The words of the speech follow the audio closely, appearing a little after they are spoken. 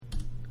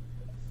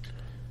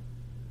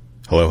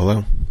Hello,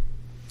 hello.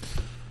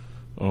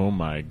 Oh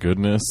my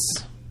goodness.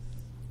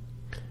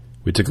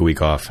 We took a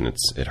week off and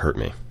it hurt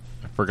me.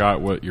 I forgot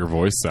what your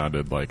voice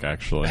sounded like,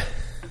 actually.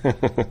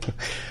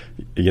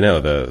 You know,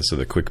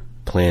 the quick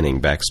planning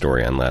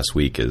backstory on last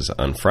week is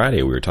on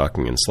Friday we were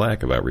talking in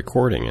Slack about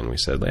recording, and we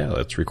said, yeah,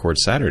 let's record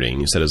Saturday.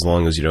 And you said, as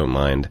long as you don't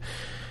mind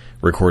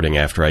recording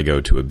after I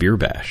go to a beer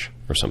bash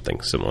or something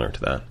similar to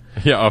that.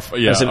 Yeah, a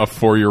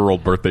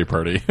 4-year-old birthday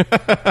party.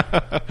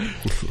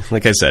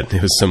 Like I said, it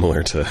was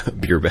similar to a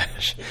beer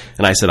bash.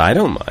 And I said, I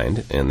don't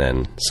mind. And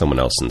then someone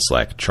else in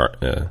Slack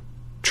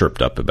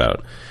chirped up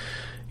about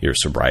your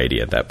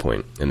sobriety at that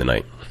point in the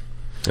night.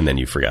 And then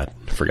you forgot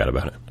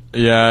about it.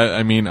 Yeah,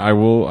 I mean, I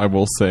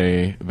will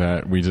say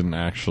that we didn't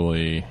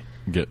actually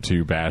get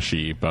too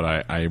bashy, but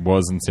I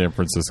was in San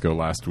Francisco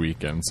last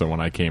week, and so when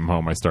I came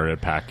home, I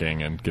started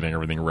packing and getting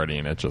everything ready,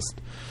 and it just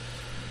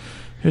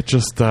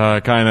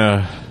kind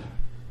of,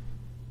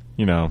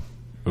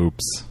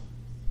 oops.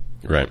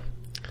 Right.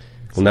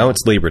 Well, now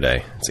it's Labor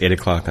Day. It's 8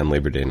 o'clock on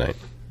Labor Day night.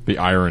 The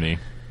irony.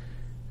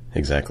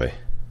 Exactly.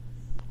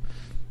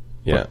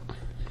 Yeah.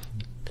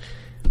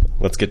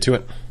 Let's get to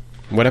it.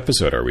 What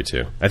episode are we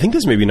to? I think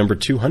this may be number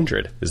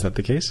 200. Is that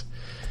the case?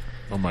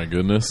 Oh, my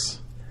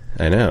goodness.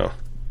 I know.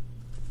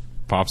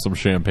 Pop some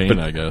champagne,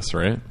 I guess,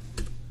 right?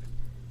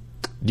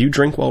 Do you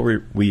drink while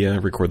we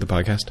record the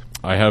podcast?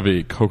 I have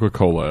a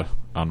Coca-Cola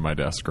on my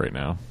desk right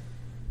now.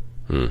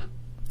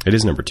 It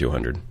is number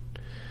 200.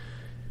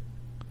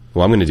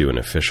 Well, I'm going to do an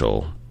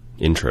official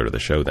intro to the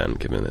show then,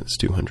 given that it's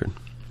 200.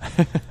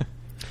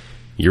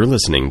 You're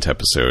listening to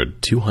episode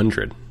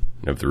 200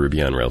 of the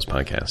Ruby on Rails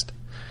podcast.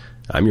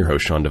 I'm your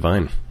host, Sean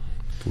Devine,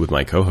 with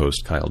my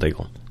co-host, Kyle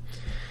Daigle.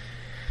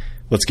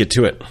 Let's get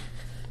to it.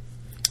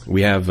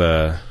 We have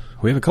a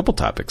couple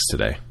topics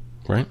today,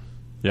 right?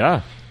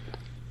 Yeah.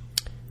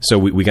 So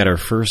we got our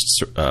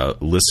first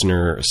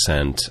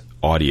listener-sent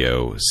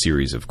audio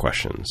series of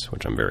questions,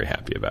 which I'm very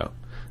happy about.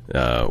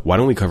 Why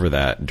don't we cover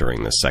that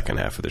during the second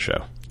half of the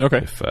show?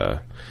 Okay. If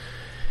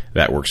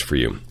that works for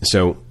you.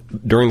 So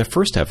during the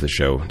first half of the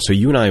show, so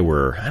you and I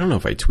were, I don't know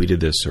if I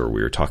tweeted this or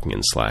we were talking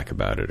in Slack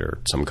about it or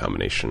some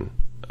combination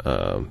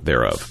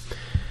thereof.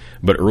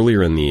 But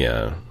earlier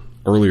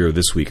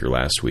this week or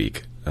last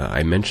week,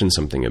 I mentioned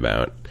something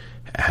about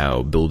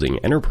how building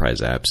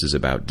enterprise apps is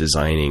about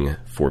designing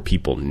for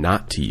people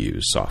not to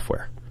use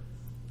software,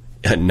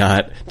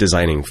 not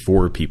designing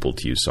for people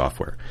to use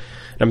software.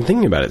 And I'm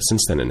thinking about it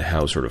since then and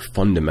how sort of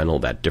fundamental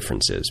that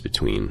difference is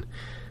between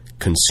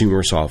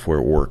consumer software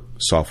or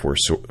software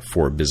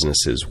for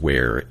businesses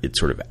where it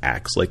sort of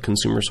acts like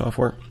consumer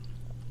software,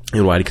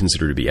 and what I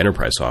consider to be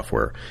enterprise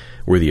software,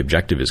 where the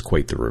objective is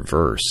quite the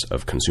reverse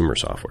of consumer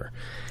software.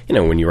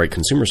 When you write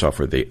consumer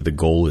software, the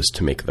goal is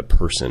to make the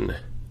person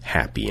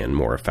happy and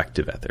more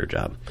effective at their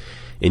job.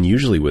 And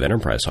usually with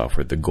enterprise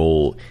software, the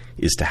goal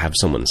is to have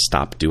someone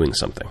stop doing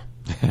something.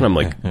 And I'm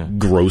like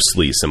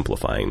grossly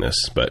simplifying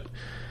this, but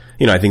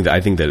I think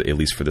that at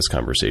least for this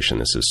conversation,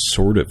 this is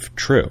sort of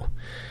true.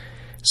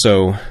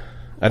 So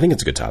I think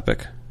it's a good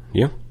topic.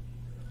 You?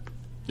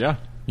 Yeah.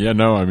 Yeah,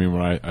 no, I mean,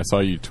 when I saw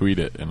you tweet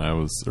it and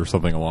or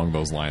something along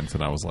those lines,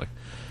 and I was like,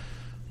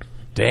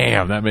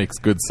 damn, that makes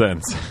good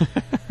sense.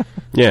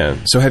 Yeah.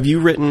 So have you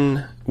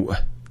written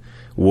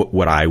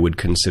what I would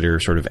consider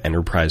sort of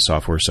enterprise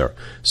software, so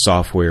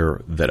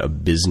software that a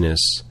business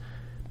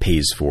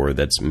pays for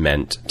that's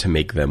meant to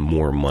make them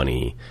more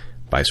money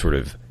by sort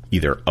of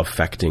either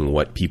affecting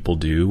what people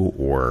do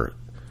or,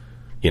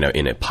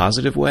 in a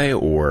positive way,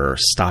 or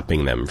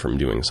stopping them from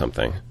doing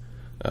something,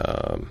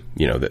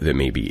 that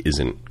maybe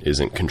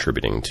isn't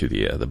contributing to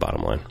the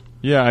bottom line?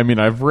 Yeah, I mean,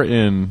 I've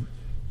written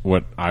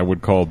what I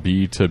would call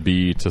B to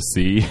B to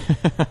C,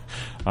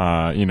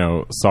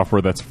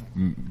 software that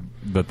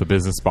the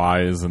business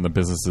buys and the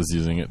business is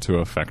using it to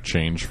affect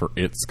change for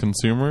its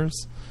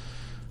consumers.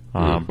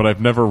 But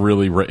I've never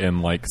really written,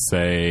 like,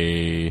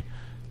 say,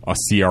 a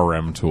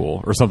CRM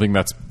tool or something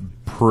that's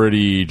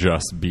pretty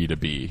just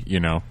B2B,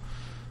 Yeah,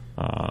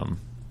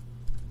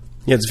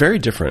 it's very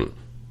different.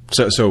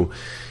 So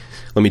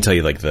let me tell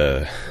you, like,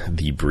 the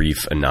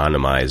brief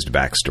anonymized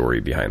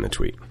backstory behind the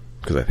tweet,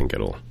 because I think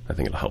it'll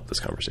help this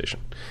conversation.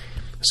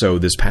 So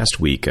this past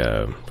week,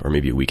 or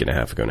maybe a week and a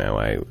half ago now,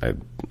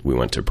 we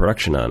went to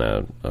production on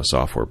a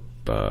software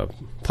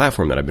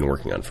platform that I've been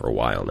working on for a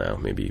while now,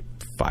 maybe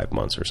 5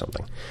 months or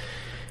something.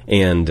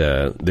 And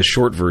the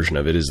short version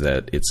of it is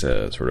that it's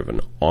a sort of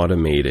an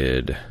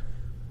automated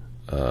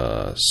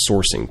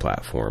sourcing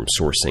platform,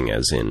 sourcing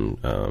as in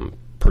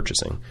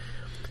purchasing.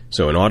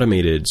 So an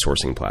automated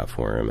sourcing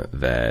platform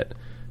that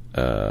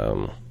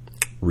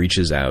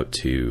reaches out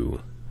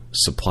to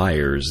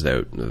suppliers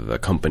that the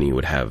company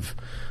would have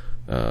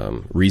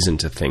reason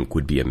to think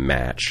would be a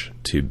match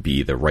to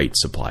be the right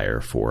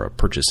supplier for a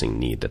purchasing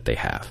need that they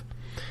have.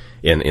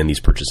 And these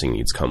purchasing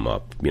needs come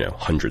up,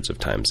 hundreds of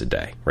times a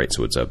day, right?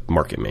 So it's a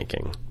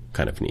market-making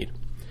kind of need.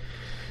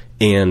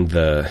 And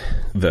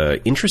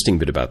the interesting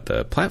bit about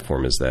the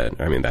platform is that,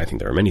 I think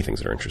there are many things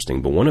that are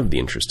interesting, but one of the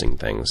interesting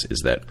things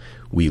is that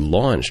we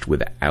launched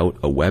without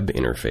a web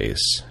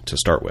interface to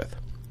start with.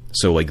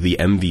 So like the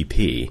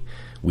MVP,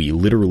 we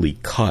literally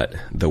cut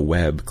the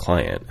web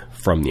client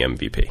from the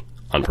MVP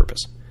on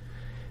purpose,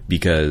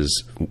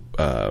 because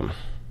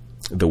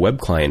the web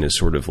client is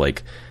sort of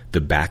like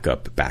the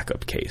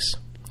backup case.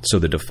 So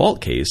the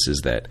default case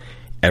is that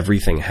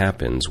everything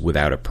happens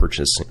without a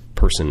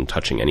person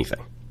touching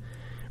anything,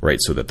 right?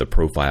 So that the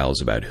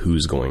profiles about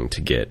who's going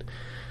to get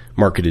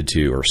marketed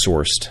to or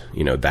sourced,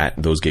 that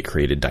those get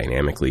created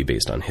dynamically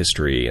based on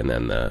history, and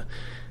then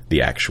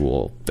the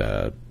actual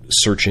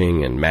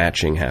searching and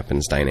matching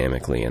happens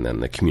dynamically, and then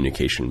the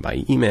communication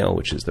by email,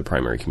 which is the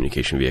primary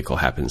communication vehicle,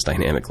 happens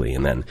dynamically,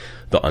 and then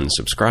the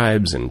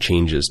unsubscribes and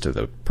changes to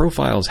the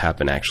profiles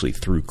happen actually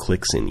through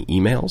clicks in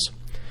emails,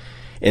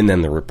 and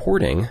then the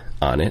reporting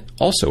on it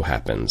also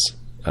happens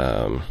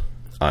on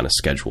a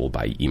schedule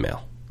by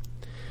email.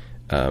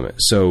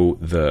 So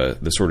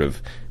the sort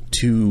of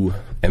two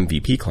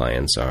MVP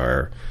clients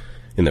are,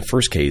 in the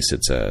first case,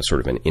 it's a sort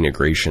of an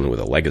integration with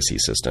a legacy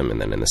system. And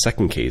then in the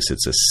second case,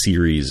 it's a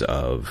series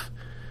of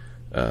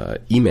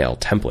email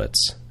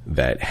templates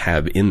that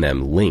have in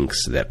them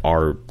links that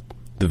are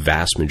the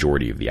vast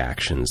majority of the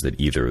actions that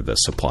either the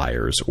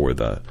suppliers or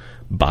the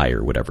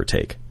buyer would ever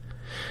take.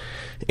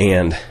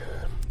 And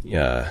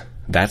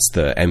that's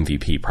the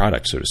MVP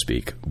product, so to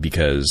speak,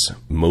 because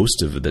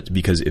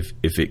because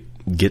if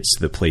it gets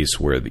to the place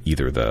where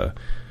either the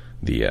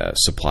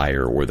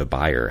supplier or the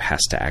buyer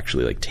has to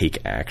actually like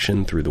take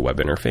action through the web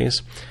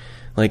interface,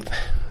 like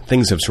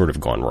things have sort of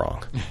gone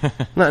wrong.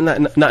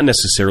 not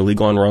necessarily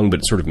gone wrong, but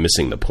it's sort of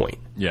missing the point.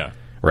 Yeah.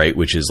 Right.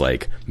 Which is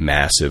like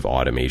massive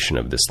automation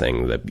of this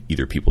thing that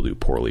either people do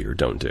poorly or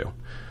don't do,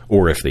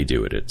 or if they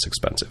do it, it's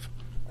expensive.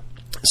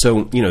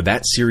 So,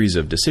 that series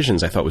of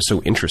decisions I thought was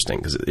so interesting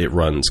because it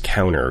runs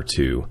counter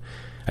to,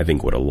 I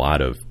think, what a lot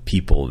of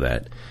people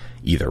that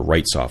either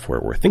write software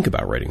or think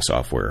about writing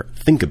software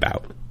think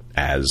about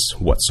as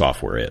what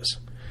software is.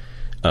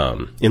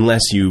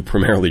 Unless you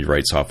primarily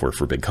write software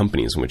for big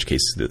companies, in which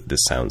case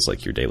this sounds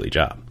like your daily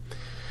job.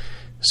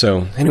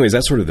 So anyways,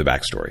 that's sort of the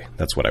backstory.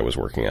 That's what I was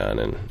working on.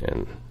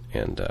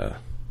 And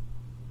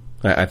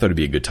I thought it'd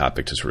be a good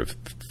topic to sort of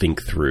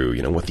think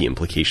through, what the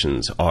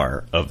implications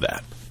are of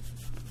that.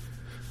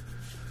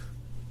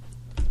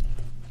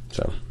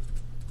 So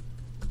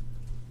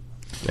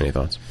any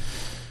thoughts?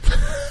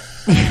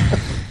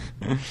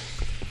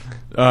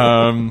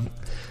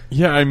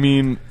 Yeah, I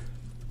mean,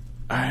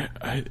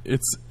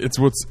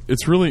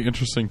 it's really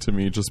interesting to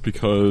me just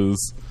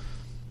because,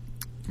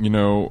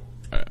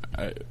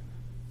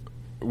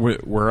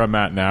 where I'm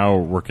at now,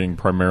 working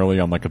primarily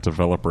on like a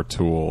developer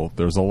tool,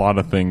 there's a lot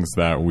of things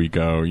that we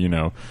go,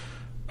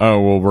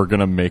 oh, well, we're going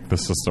to make the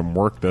system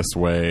work this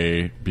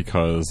way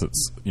because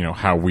it's,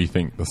 how we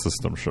think the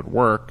system should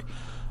work.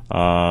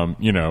 And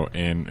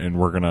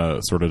we're going to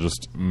sort of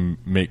just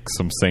make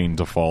some sane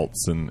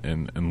defaults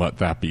and let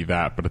that be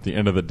that. But at the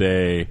end of the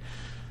day,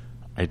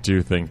 I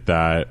do think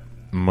that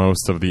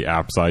most of the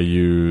apps I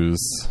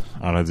use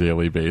on a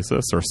daily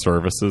basis, or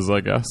services, I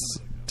guess,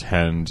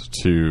 tend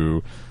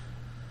to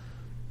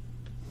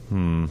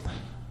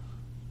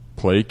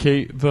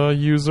placate the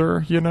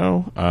user,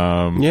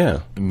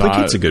 Yeah.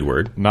 Placate's a good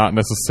word. Not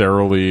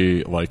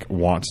necessarily like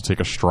want to take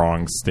a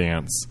strong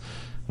stance.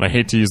 And I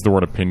hate to use the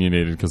word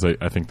opinionated because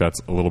I think that's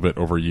a little bit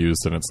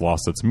overused and it's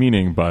lost its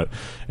meaning. But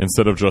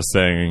instead of just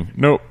saying,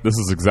 nope, this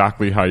is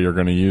exactly how you're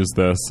going to use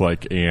this,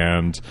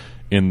 and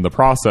in the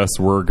process,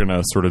 we're going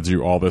to sort of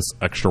do all this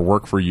extra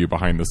work for you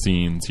behind the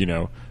scenes,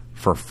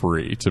 for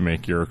free to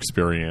make your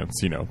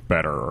experience,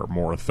 better or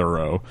more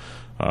thorough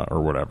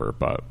or whatever.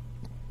 But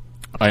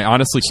I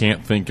honestly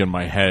can't think in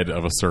my head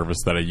of a service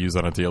that I use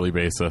on a daily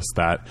basis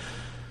that,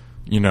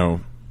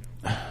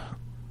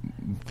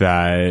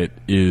 that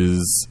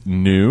is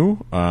new,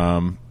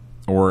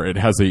 or it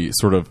has a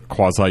sort of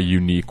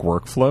quasi-unique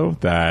workflow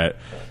that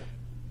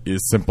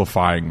is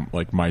simplifying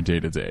like my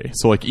day-to-day.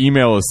 So like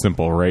email is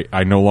simple, right?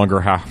 I no longer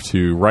have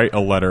to write a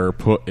letter,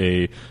 put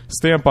a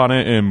stamp on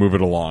it, and move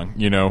it along,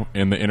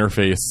 and the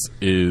interface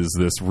is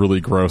this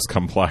really gross,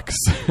 complex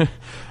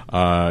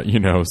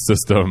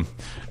system,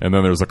 and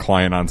then there's a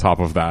client on top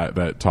of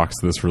that talks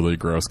to this really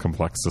gross,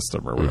 complex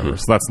system or whatever. Mm-hmm.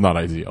 So that's not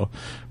ideal.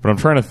 But I'm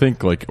trying to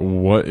think, like,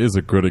 what is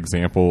a good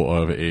example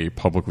of a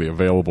publicly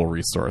available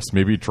resource?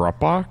 Maybe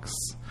Dropbox?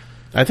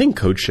 I think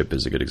CodeShip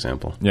is a good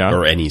example. Yeah.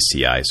 Or any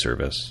CI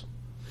service.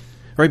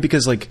 Right,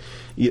 because like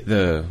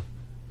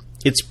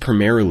it's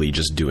primarily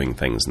just doing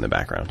things in the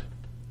background.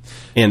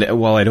 And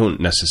while I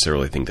don't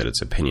necessarily think that it's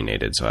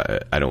opinionated,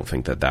 so I don't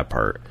think that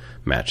part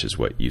matches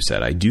what you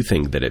said. I do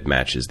think that it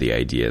matches the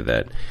idea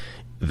that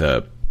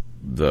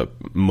the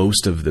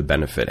most of the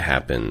benefit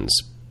happens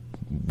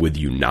with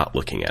you not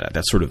looking at it.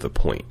 That's sort of the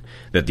point.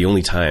 That the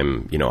only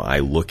time, I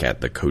look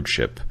at the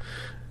CodeShip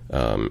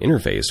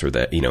interface or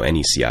that,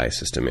 any CI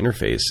system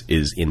interface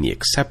is in the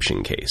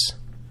exception case.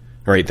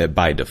 Right, that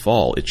by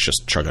default, it's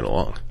just chugging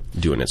along,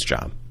 doing its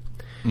job.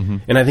 Mm-hmm.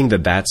 And I think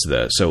that's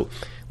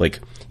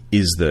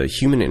is the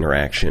human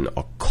interaction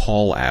a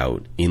call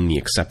out in the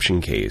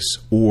exception case,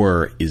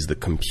 or is the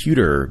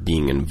computer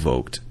being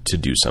invoked to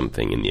do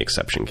something in the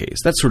exception case?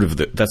 That's sort of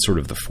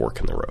the fork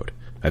in the road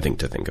I think,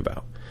 to think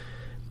about.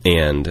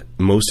 And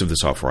most of the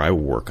software I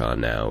work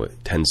on now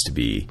tends to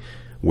be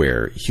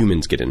where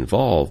humans get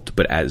involved,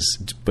 but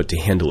to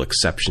handle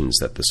exceptions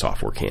that the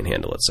software can't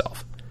handle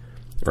itself,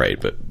 right?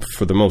 But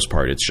for the most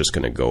part, it's just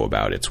going to go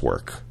about its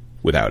work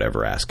without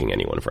ever asking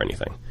anyone for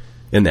anything.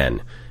 And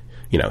then,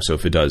 so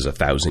if it does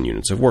 1,000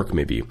 units of work,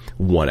 maybe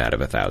 1 out of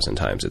 1,000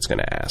 times it's going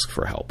to ask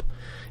for help.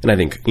 And I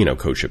think,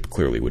 CodeShip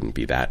clearly wouldn't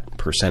be that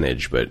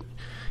percentage, but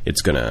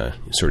it's going to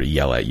sort of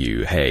yell at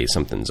you, hey,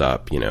 something's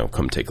up,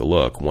 come take a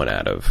look 1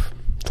 out of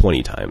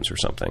 20 times or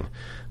something.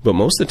 But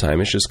most of the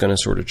time, it's just going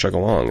to sort of chug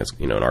along. It's,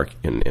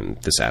 in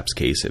this app's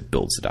case, it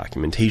builds the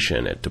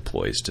documentation, it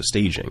deploys to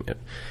staging, it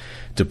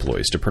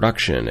deploys to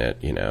production, it,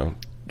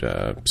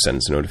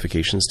 sends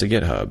notifications to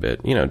GitHub,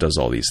 it, does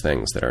all these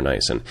things that are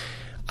nice. And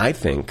I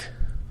think,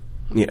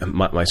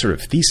 my sort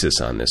of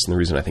thesis on this, and the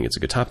reason I think it's a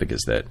good topic,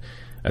 is that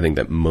I think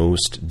that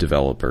most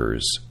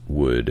developers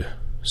would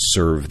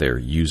serve their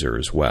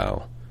users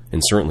well,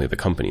 and certainly the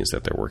companies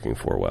that they're working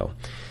for well,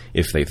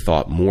 if they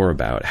thought more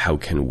about how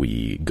can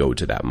we go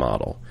to that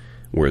model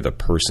where the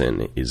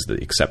person is the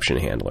exception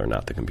handler,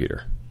 not the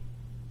computer.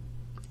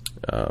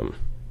 And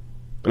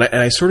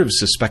I sort of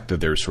suspect that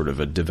there's sort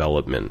of a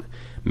development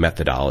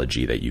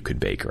methodology that you could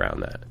bake around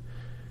that,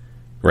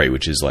 right?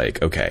 Which is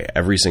like, okay,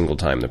 every single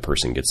time the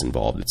person gets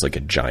involved, it's like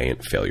a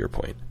giant failure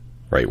point,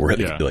 right? Where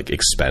like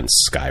expense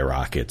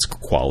skyrockets,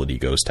 quality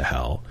goes to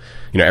hell,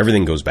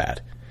 everything goes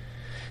bad.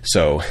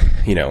 So,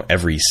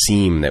 every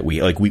seam that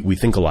we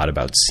think a lot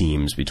about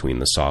seams between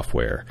the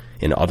software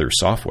and other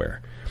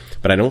software,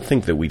 but I don't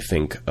think that we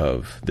think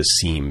of the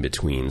seam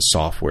between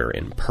software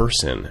and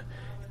person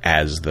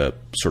as the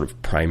sort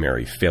of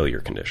primary failure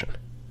condition.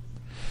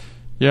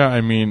 Yeah, I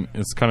mean,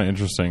 it's kind of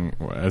interesting.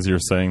 As you're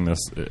saying this,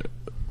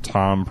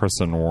 Tom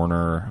Preston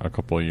Warner a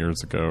couple of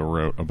years ago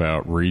wrote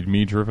about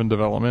README-driven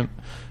development,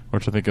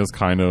 which I think is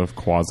kind of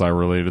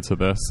quasi-related to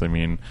this. I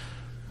mean,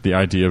 the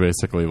idea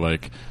basically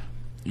like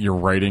you're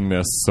writing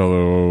this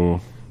so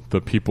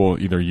the people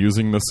either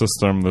using the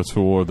system, the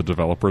tool, or the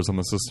developers on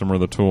the system or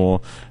the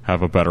tool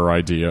have a better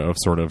idea of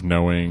sort of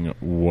knowing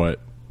what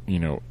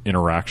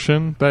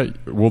interaction that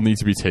will need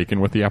to be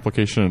taken with the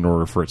application in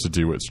order for it to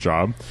do its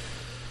job.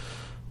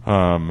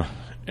 And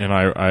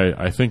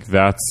I think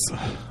that's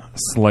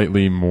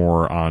slightly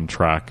more on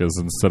track, is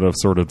instead of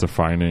sort of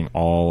defining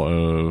all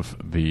of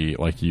the,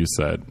 like you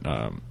said,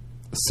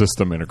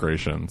 system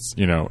integrations,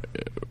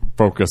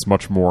 focus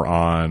much more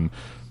on,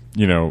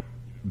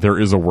 there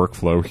is a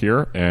workflow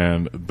here,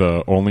 and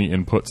the only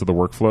input to the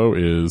workflow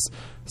is,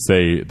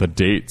 say, the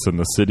dates and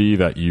the city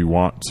that you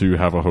want to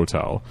have a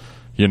hotel,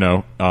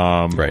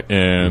 right.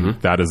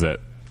 And that is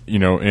it,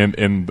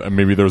 and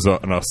maybe there's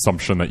an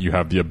assumption that you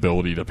have the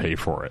ability to pay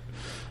for it,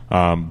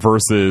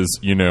 versus,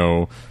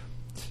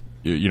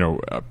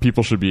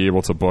 people should be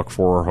able to book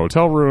for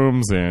hotel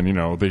rooms, and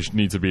they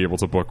need to be able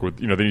to book with,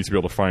 they need to be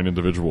able to find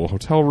individual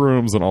hotel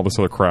rooms and all this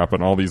other crap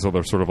and all these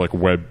other sort of like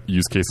web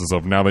use cases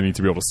of now they need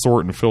to be able to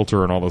sort and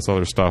filter and all this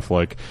other stuff.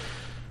 Like,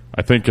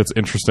 I think it's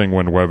interesting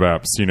when web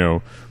apps,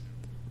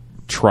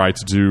 try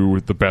to do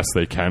the best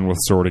they can with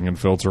sorting and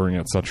filtering,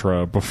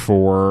 etc.,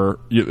 before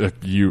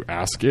you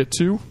ask it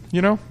to,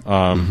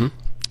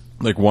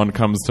 Like, one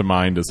comes to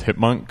mind is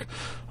Hipmunk.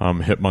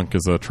 Hipmunk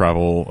is a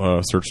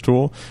travel search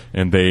tool,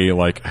 and they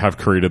have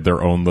created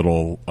their own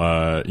little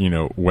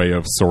way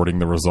of sorting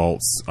the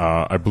results.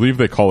 I believe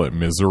they call it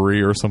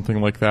misery or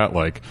something like that.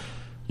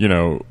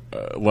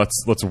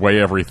 Let's weigh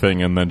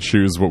everything and then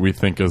choose what we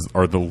think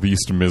are the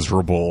least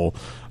miserable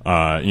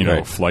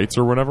right. flights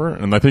or whatever.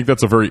 And I think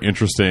that's a very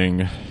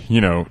interesting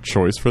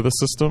choice for the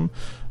system,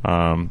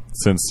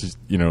 since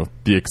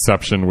the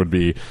exception would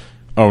be,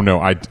 oh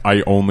no,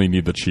 I only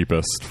need the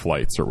cheapest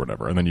flights or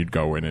whatever, and then you'd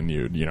go in and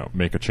you'd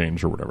make a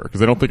change or whatever,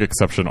 because I don't think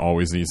exception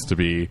always needs to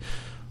be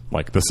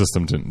like the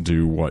system didn't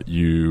do what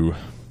you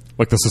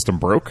like, the system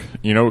broke.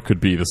 It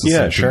could be the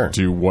system didn't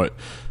do what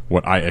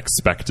I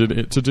expected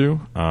it to do.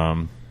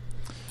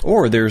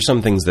 Or there are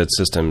some things that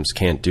systems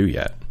can't do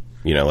yet.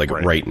 Right.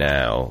 Right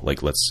now,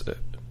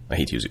 I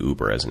hate to use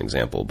Uber as an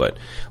example, but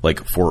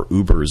for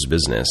Uber's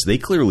business, they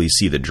clearly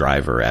see the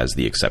driver as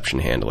the exception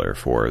handler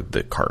for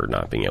the car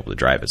not being able to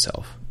drive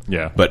itself.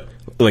 Yeah. But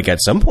at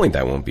some point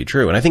that won't be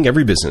true. And I think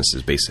every business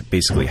is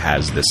basically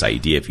has this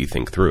idea, if you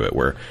think through it,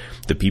 where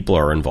the people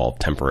are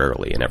involved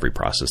temporarily in every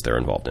process they're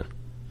involved in.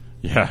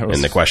 Yeah,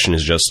 and the question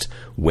is just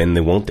when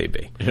won't they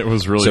be? It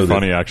was really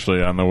funny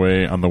actually on the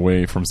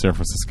way from San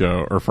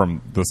Francisco, or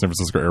from the San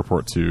Francisco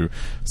airport to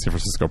San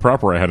Francisco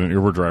proper. I had an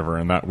Uber driver,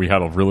 and that we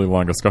had a really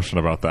long discussion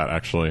about that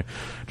actually,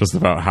 just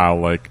about how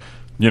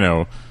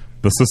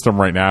the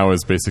system right now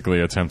is basically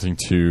attempting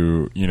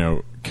to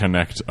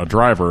connect a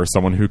driver,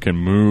 someone who can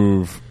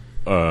move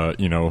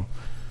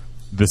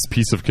this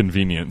piece of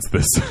convenience,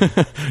 this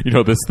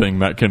this thing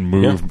that can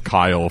move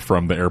Kyle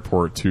from the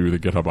airport to the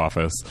GitHub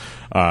office.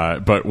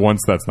 But once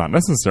that's not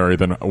necessary,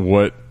 then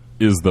what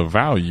is the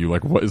value?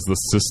 Like, what is the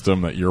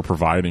system that you're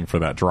providing for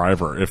that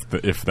driver,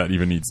 if that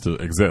even needs to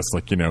exist?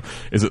 Like, you know,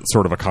 is it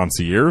sort of a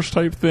concierge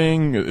type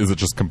thing? Is it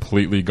just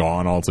completely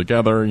gone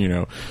altogether? You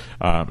know,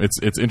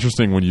 it's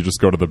interesting when you just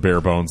go to the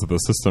bare bones of the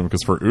system,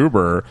 because for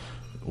Uber,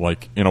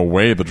 like, in a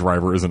way, the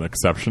driver is an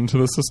exception to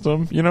the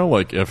system. You know,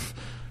 like, if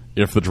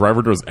the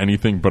driver does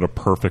anything but a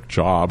perfect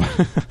job,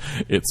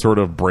 it sort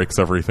of breaks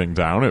everything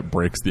down. It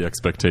breaks the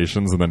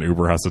expectations, and then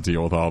Uber has to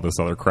deal with all this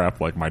other crap,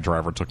 like my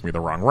driver took me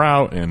the wrong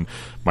route, and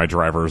my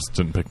drivers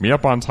didn't pick me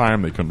up on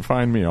time, they couldn't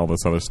find me, all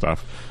this other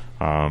stuff.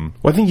 Well,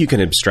 I think you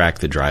can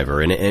abstract the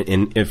driver, and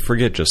if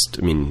forget just,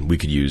 I mean, we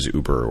could use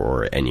Uber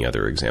or any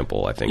other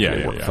example, I think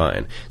it would work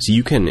fine. So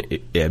you can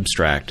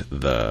abstract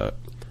the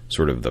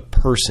sort of the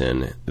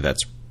person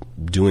that's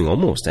doing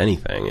almost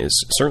anything, is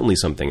certainly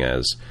something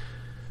as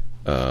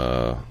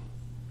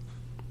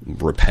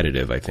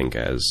repetitive, I think,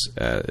 as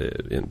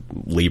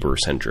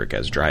labor-centric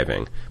as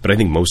driving. But I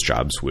think most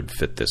jobs would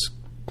fit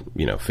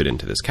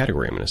into this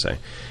category, I'm going to say.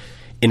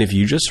 And if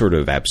you just sort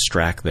of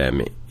abstract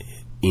them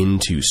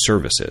into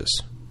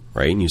services,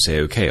 right? And you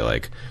say, okay,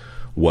 like,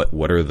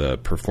 what are the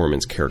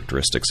performance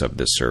characteristics of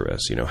this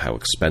service? You know, how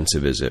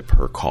expensive is it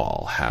per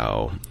call?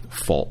 How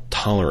fault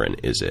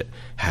tolerant is it?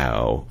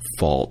 How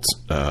fault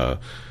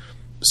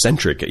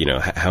centric, you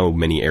know, how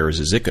many errors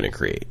is it going to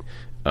create?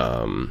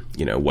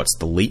 You know, what's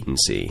the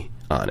latency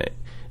on it?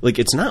 Like,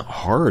 it's not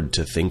hard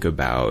to think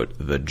about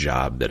the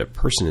job that a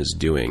person is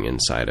doing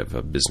inside of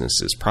a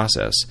business's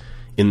process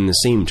in the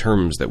same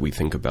terms that we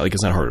think about. Like,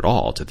 it's not hard at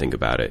all to think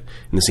about it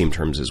in the same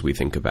terms as we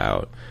think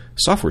about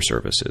software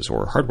services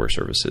or hardware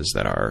services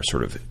that are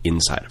sort of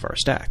inside of our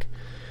stack.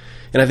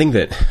 And I think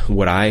that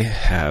what I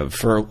have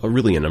for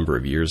really a number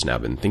of years now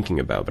been thinking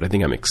about, but I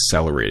think I'm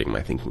accelerating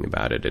my thinking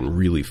about it and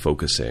really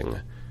focusing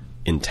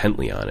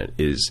intently on it,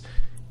 is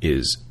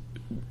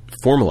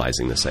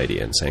formalizing this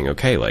idea and saying,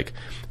 okay, like,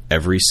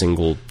 every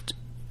single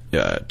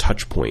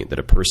touch point that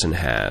a person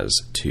has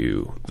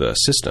to the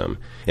system,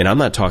 and I'm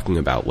not talking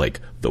about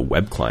like the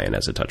web client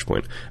as a touch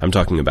point, I'm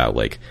talking about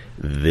like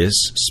this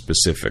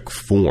specific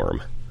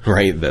form,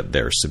 right, that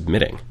they're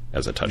submitting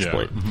as a touch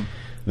point. Mm-hmm.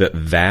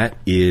 That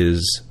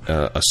is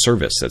a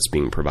service that's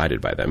being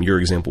provided by them. Your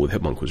example with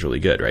Hipmunk was really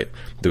good, right?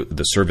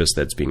 The service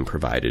that's being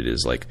provided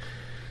is like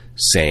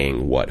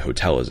saying what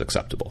hotel is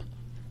acceptable.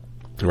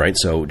 Right,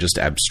 so just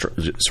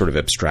sort of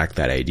abstract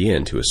that idea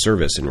into a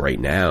service, and right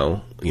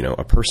now, you know,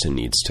 a person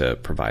needs to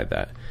provide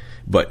that.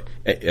 But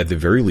at the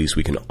very least,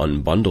 we can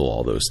unbundle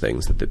all those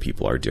things that the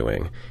people are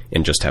doing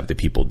and just have the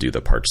people do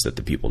the parts that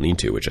the people need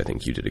to, which I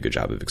think you did a good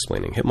job of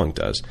explaining Hipmunk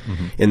does.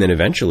 Mm-hmm. And then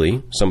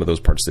eventually, some of those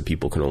parts that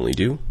people can only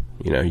do,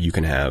 you know, you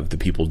can have the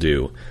people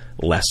do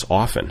less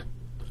often.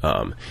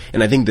 And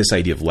I think this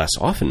idea of less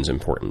often is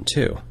important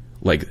too.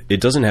 Like, it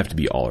doesn't have to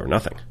be all or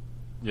nothing.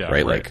 Yeah,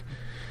 right? Like,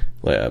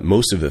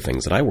 most of the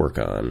things that I work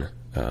on,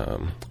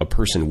 a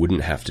person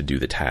wouldn't have to do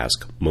the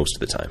task most of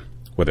the time.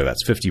 Whether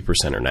that's 50%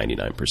 or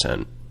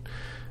 99%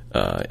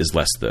 is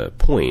less the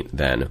point,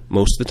 then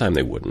most of the time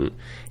they wouldn't.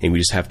 And we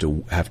just have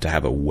to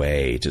have a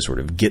way to sort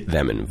of get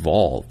them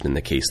involved in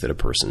the case that a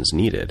person's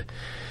needed.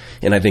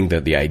 And I think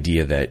that the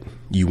idea that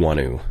you want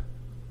to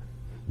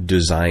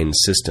design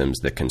systems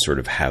that can sort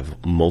of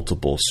have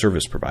multiple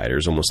service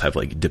providers, almost have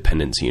like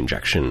dependency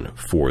injection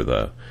for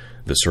the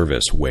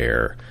service,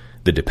 where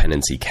the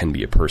dependency can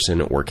be a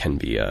person or can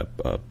be a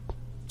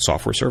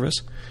software service,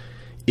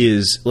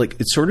 is like,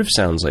 it sort of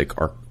sounds like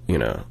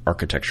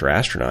architecture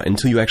astronaut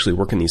until you actually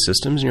work in these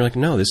systems and you're like,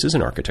 no, this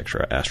isn't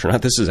architecture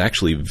astronaut. This is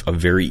actually a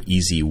very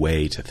easy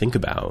way to think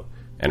about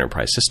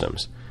enterprise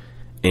systems.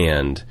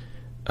 And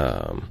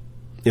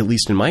at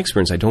least in my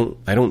experience, I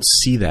don't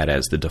see that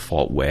as the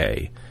default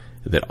way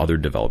that other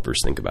developers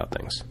think about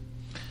things.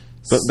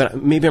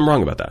 But maybe I'm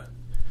wrong about that.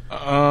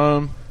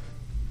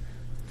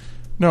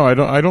 No,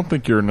 I don't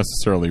think you're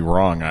necessarily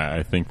wrong.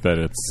 I think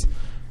that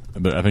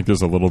I think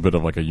there's a little bit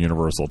of like a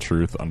universal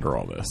truth under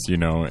all this, you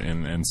know,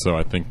 and so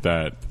I think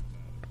that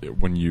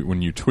when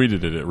you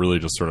tweeted it, it really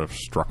just sort of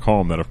struck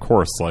home that, of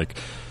course, like,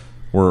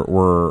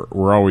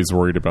 we're always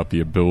worried about the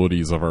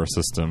abilities of our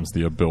systems,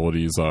 the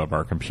abilities of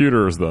our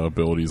computers, the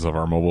abilities of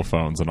our mobile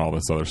phones, and all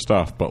this other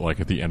stuff. But like,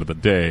 at the end of the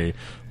day,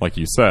 like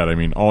you said, I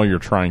mean, all you're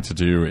trying to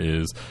do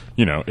is,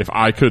 you know, if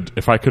I could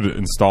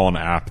install an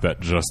app that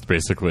just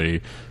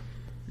basically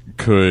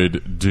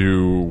could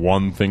do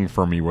one thing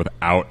for me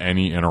without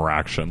any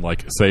interaction,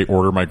 like, say,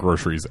 order my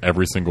groceries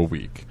every single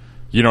week.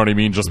 You know what I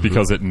mean? Just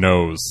because it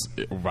knows,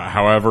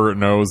 however it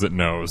knows, you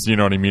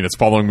know what I mean? It's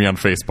following me on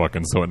Facebook,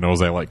 and so it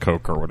knows I like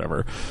Coke or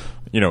whatever.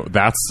 You know,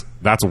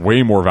 that's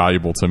way more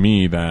valuable to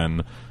me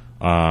than,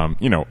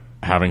 you know,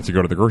 having to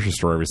go to the grocery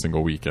store every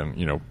single week and,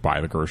 you know,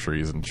 buy the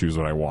groceries and choose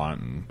what I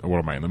want and what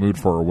am I in the mood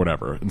for or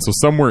whatever. And so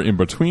somewhere in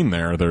between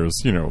there's,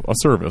 you know, a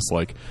service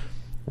like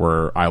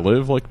where I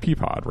live, like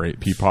Peapod, right?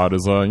 Peapod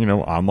is a, you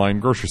know, online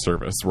grocery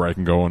service where I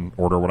can go and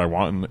order what I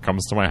want and it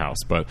comes to my house,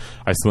 but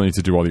I still need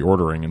to do all the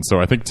ordering. And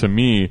so I think, to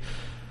me,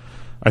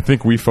 I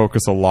think we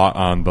focus a lot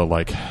on the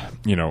like,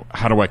 you know,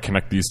 how do I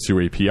connect these two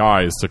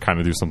APIs to kind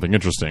of do something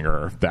interesting,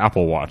 or the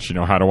Apple Watch, you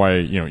know, how do I,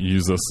 you know,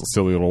 use this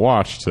silly little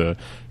watch to,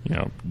 you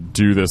know,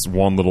 do this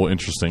one little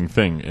interesting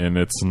thing. And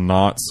it's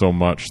not so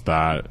much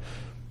that,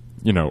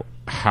 you know,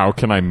 how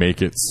can I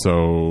make it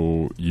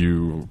so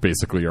you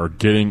basically are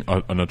getting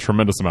a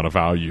tremendous amount of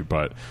value,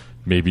 but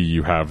maybe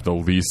you have the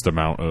least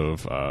amount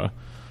of,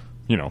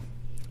 you know,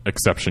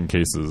 exception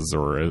cases,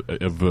 or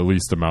the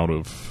least amount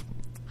of,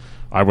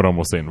 I would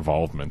almost say,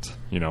 involvement,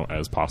 you know,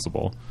 as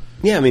possible.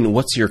 Yeah, I mean,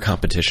 what's your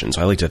competition?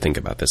 So I like to think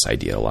about this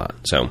idea a lot.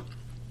 So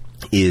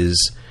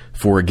is,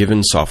 for a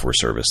given software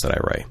service that I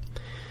write,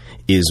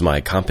 is my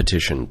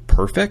competition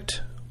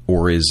perfect,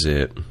 or is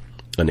it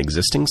an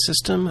existing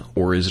system,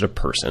 or is it a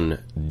person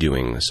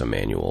doing some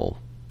manual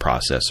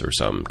process or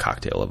some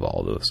cocktail of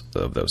all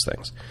of those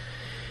things?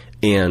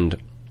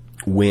 And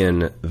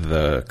when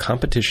the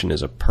competition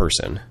is a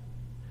person,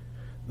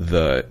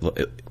 the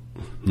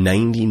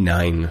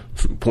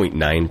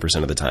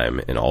 99.9% of the time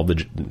in all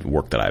the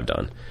work that I've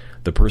done,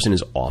 the person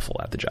is awful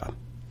at the job.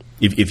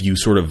 If you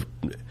sort of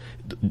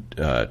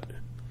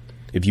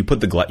if you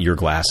put your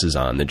glasses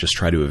on that just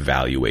try to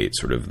evaluate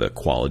sort of the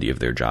quality of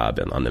their job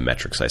and on the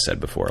metrics I said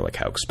before, like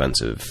how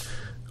expensive,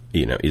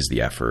 you know, is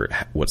the effort,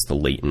 what's the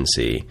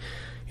latency,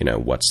 you know,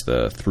 what's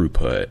the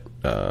throughput,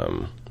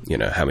 you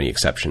know, how many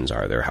exceptions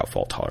are there, how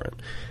fault tolerant.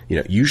 You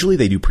know, usually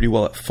they do pretty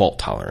well at fault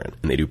tolerant,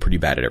 and they do pretty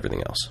bad at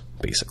everything else,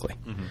 basically.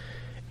 Mm-hmm.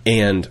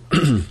 And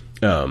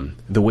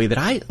the way that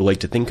I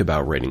like to think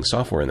about writing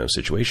software in those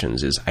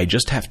situations is I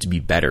just have to be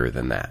better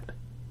than that.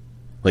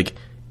 Like,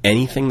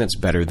 anything that's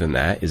better than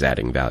that is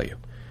adding value.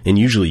 And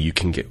usually you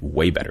can get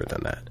way better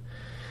than that.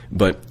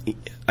 But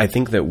I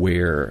think that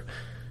where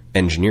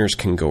engineers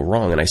can go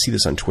wrong, and I see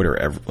this on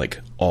Twitter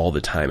all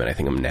the time, and I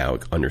think I'm now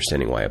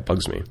understanding why it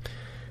bugs me.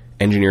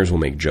 Engineers will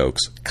make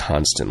jokes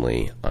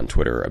constantly on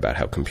Twitter about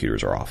how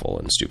computers are awful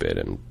and stupid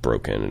and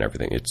broken and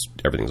everything.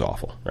 Everything's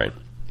awful, right?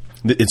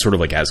 It's sort of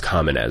like as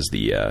common as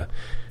the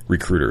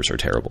recruiters are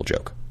terrible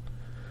joke.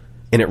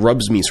 And it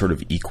rubs me sort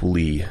of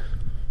equally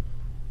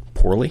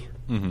poorly.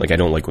 Mm-hmm. Like I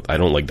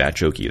don't like that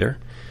joke either.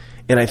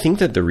 And I think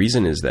that the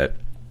reason is that,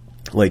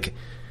 like,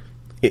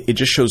 it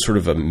just shows sort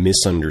of a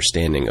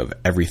misunderstanding of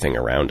everything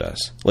around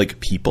us. Like,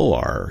 people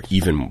are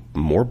even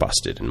more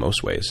busted in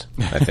most ways,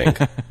 I think,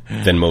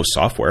 than most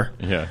software.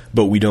 Yeah.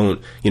 But we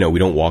don't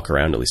walk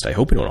around, at least I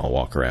hope we don't all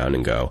walk around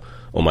and go,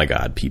 oh my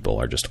God, people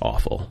are just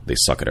awful. They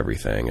suck at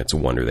everything. It's a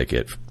wonder they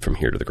get from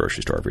here to the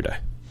grocery store every day.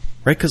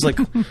 Right? Because, like,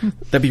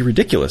 that'd be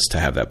ridiculous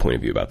to have that point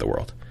of view about the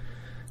world.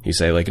 You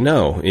say, like,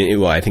 no.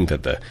 Well, I think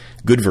that the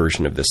good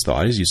version of this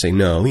thought is you say,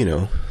 no, you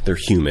know, they're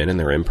human and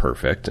they're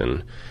imperfect, and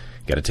you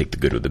got to take the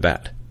good with the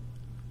bad.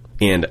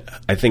 And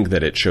I think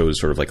that it shows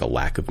sort of like a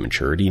lack of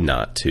maturity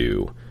not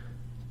to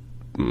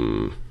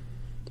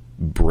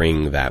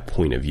bring that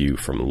point of view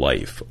from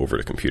life over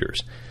to computers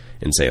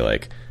and say,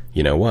 like,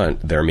 you know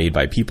what, they're made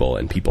by people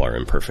and people are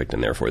imperfect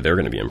and therefore they're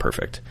going to be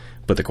imperfect.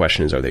 But the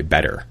question is, are they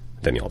better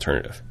than the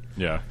alternative?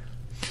 Yeah.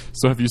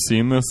 So have you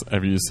seen this?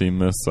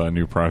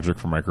 New project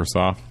from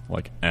Microsoft,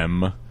 like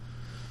M?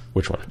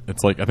 Which one?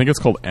 It's like, I think it's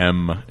called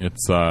M.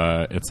 It's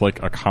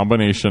like a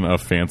combination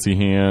of Fancy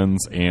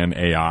Hands and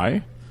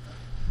AI.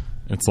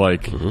 It's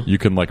like, you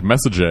can like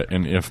message it,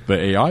 and if the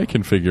AI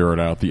can figure it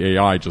out, the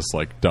AI just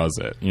like does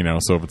it, you know?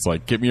 So if it's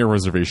like, get me a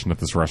reservation at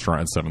this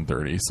restaurant at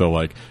 7:30. So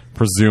like,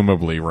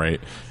 presumably,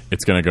 right,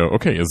 it's going to go,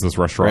 okay, is this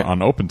restaurant on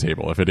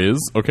OpenTable? If it is,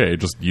 okay,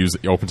 just use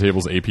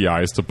OpenTable's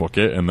APIs to book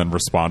it and then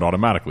respond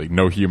automatically.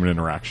 No human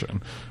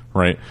interaction,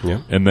 right?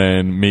 Yeah. And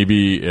then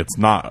maybe it's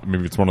not,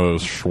 maybe it's one of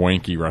those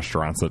schwanky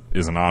restaurants that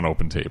isn't on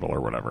OpenTable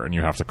or whatever, and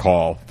you have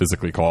to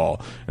physically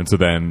call. And so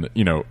then,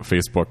 you know,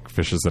 Facebook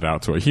fishes it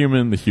out to a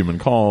human, the human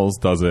calls,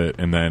 does it,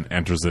 and then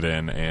enters it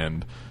in,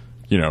 and,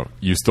 you know,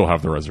 you still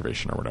have the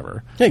reservation or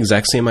whatever. Yeah,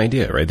 exact same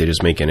idea, right? They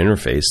just make an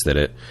interface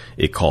that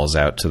it calls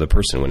out to the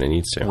person when it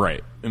needs to.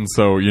 Right. And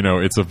so, you know,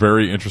 it's a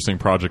very interesting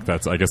project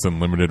that's, I guess, in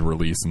limited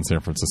release in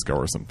San Francisco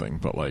or something.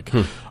 But, like,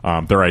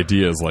 their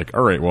idea is like,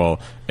 all right, well,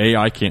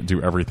 AI can't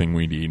do everything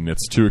we need, and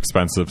it's too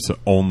expensive to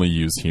only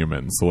use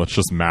humans. So let's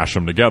just mash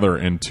them together,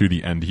 and to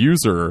the end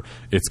user,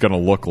 it's going to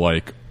look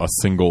like a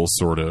single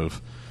sort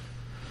of,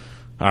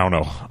 I don't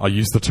know, I'll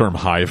use the term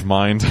hive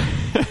mind.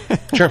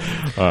 Sure.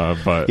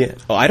 But yeah,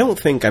 well, I don't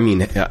think, I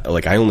mean,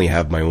 like, I only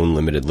have my own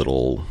limited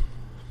little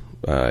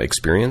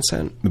experience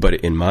set, but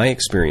in my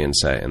experience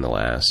set in the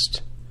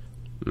last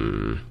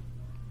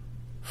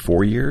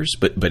 4 years,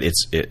 but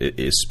it's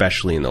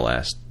especially in the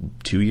last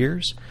 2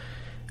 years,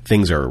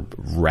 things are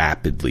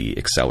rapidly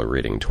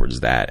accelerating towards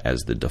that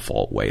as the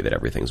default way that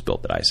everything's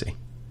built that I see.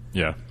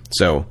 Yeah.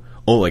 So,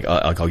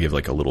 I'll give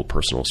like a little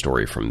personal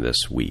story from this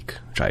week,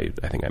 which I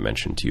think I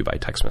mentioned to you by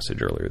text message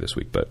earlier this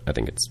week, but I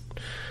think it's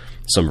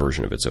some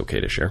version of it's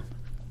okay to share.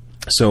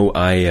 So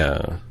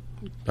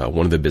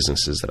one of the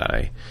businesses that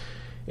I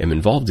am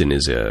involved in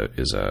is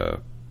a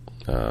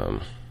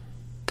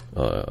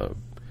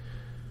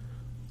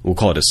we'll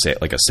call it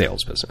like a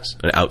sales business,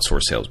 an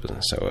outsourced sales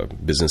business. So a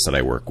business that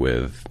I work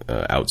with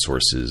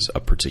outsources a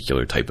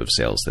particular type of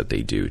sales that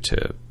they do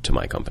to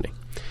my company.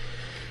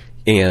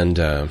 And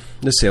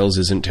the sales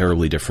isn't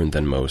terribly different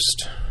than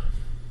most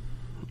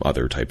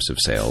other types of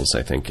sales.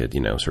 I think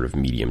sort of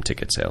medium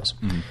ticket sales.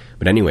 Mm-hmm.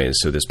 But anyways,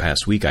 so this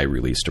past week I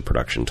released a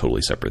production,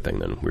 totally separate thing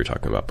than we were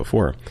talking about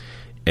before,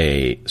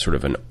 a sort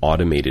of an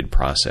automated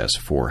process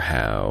for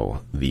how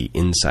the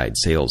inside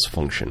sales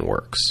function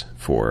works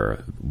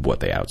for what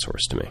they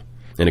outsource to me.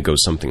 And it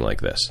goes something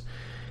like this.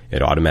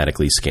 It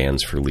automatically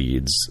scans for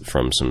leads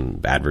from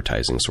some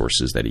advertising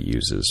sources that it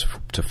uses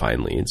to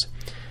find leads.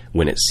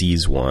 When it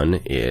sees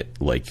one,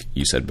 it, like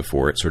you said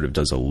before, it sort of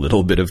does a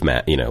little bit of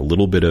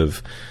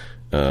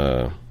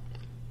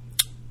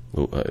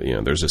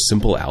there's a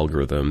simple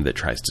algorithm that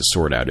tries to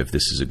sort out if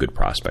this is a good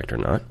prospect or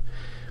not.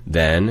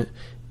 Then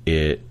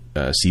it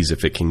sees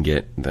if it can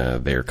get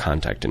their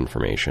contact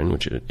information,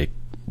 which it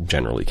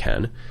generally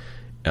can.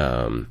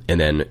 And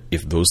then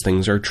if those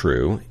things are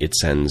true, it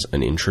sends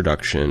an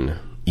introduction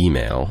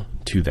email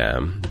to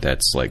them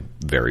that's like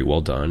very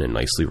well done and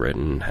nicely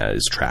written,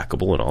 is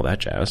trackable and all that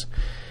jazz,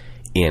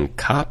 and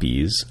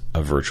copies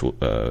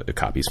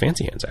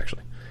Fancy Hands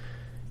actually.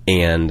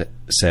 And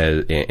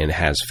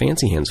has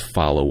Fancy Hands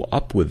follow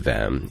up with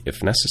them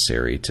if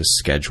necessary to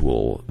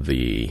schedule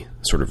the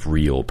sort of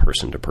real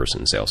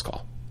person-to-person sales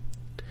call.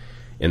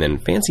 And then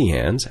Fancy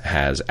Hands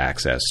has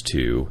access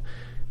to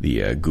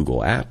the Google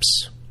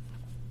Apps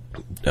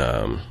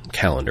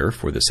calendar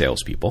for the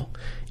salespeople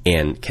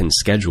and can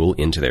schedule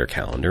into their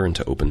calendar,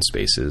 into Open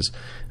Spaces,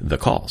 the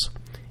calls.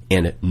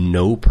 And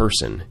no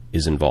person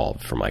is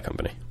involved for my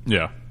company.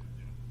 Yeah.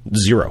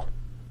 Zero.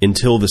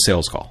 Until the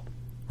sales call.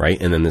 Right?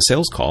 And then the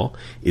sales call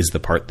is the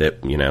part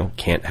that,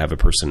 can't have a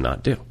person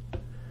not do.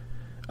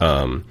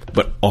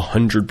 But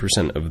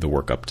 100% of the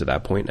work up to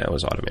that point now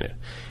is automated.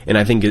 And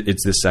I think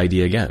it's this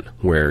idea again,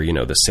 where,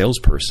 the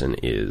salesperson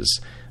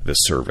is the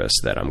service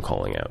that I'm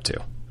calling out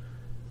to.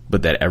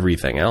 But that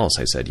everything else,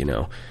 I said,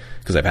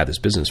 because I've had this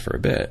business for a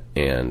bit,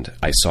 and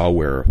I saw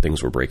where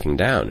things were breaking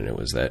down, and it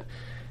was that,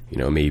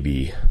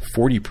 maybe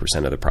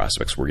 40% of the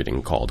prospects were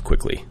getting called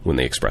quickly when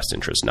they expressed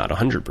interest, not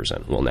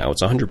 100%. Well, now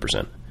it's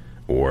 100%.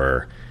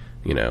 Or,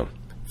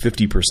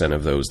 50%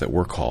 of those that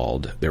were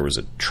called, there was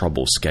a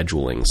trouble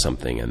scheduling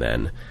something, and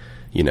then,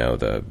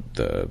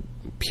 the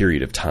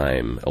period of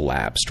time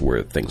elapsed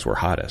where things were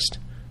hottest.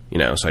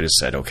 So I just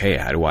said, okay,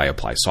 how do I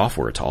apply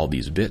software to all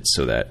these bits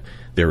so that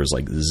there was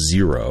like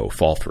zero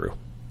fall through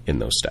in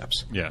those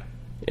steps? Yeah.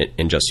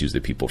 And just use the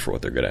people for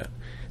what they're good at.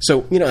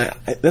 So,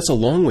 that's a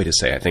long way to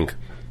say, I think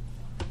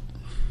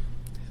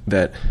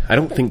I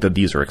don't think that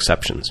these are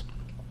exceptions.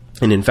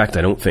 And in fact,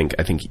 I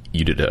think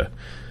you did a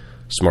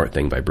smart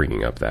thing by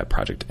bringing up that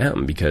Project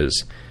M,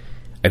 because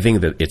I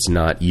think that it's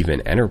not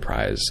even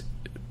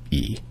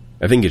enterprise-y.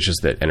 I think it's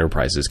just that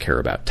enterprises care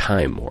about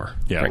time more,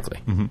 frankly.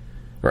 Mm-hmm.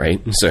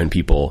 Right? So, and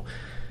people,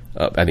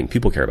 I think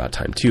people care about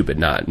time too, but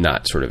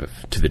not sort of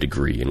to the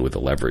degree and with the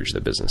leverage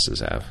that businesses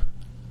have.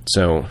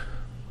 So,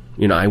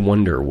 I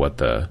wonder what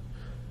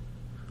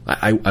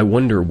I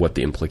wonder what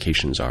the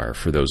implications are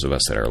for those of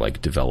us that are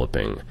like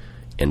developing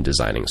and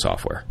designing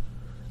software.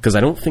 Because I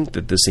don't think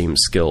that the same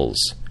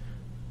skills,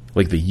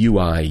 like the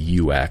UI,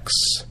 UX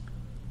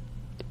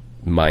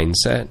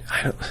mindset,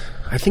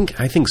 I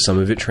think some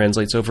of it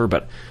translates over,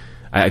 but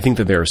I think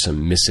that there are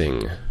some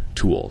missing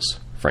tools,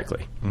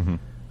 frankly, mm-hmm.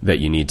 that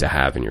you need to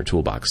have in your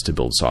toolbox to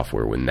build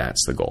software when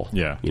that's the goal.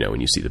 Yeah.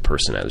 When you see the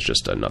person as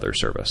just another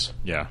service.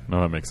 Yeah. No,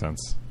 that makes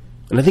sense.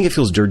 And I think it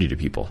feels dirty to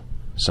people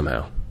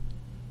somehow.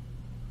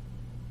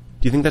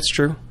 Do you think that's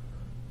true?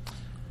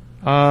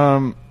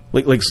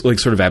 Like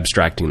sort of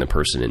abstracting the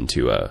person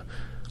into a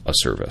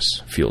service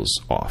feels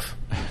off.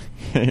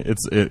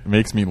 It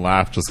makes me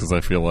laugh just because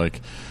I feel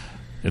like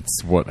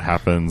it's what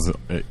happens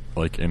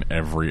like in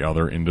every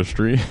other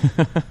industry.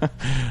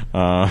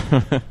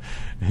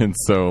 And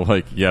so,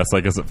 like, yes, I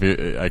guess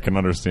I can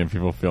understand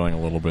people feeling a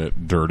little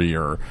bit dirty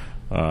or,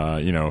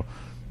 well,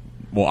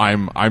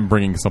 I'm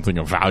bringing something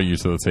of value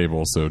to the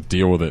table, so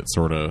deal with it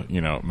sort of,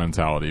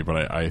 mentality.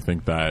 But I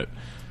think that,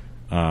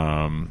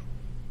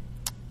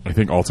 I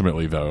think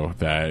ultimately, though,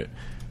 that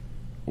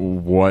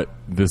what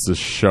this is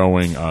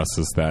showing us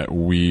is that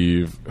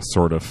we've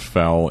sort of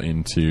fell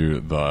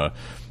into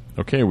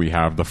we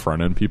have the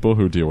front end people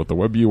who deal with the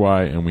web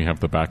UI, and we have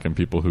the back end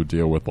people who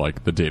deal with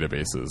like the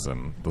databases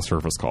and the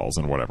service calls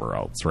and whatever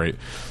else, right?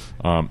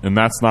 And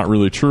that's not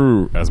really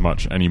true as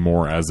much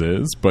anymore as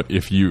is. But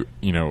if you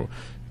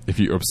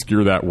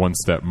obscure that one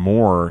step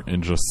more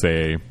and just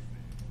say,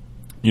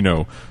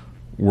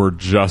 we're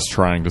just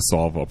trying to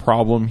solve a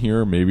problem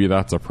here. Maybe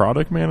that's a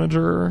product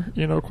manager,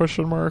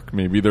 question mark.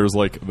 Maybe there's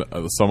like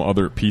some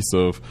other piece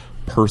of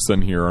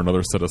person here,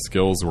 another set of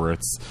skills where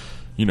it's,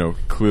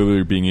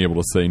 clearly being able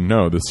to say,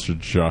 no, this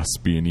should just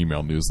be an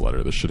email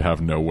newsletter. This should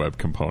have no web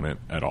component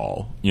at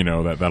all.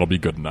 That'll be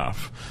good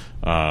enough.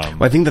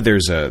 Well, I think that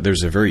there's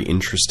a very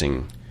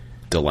interesting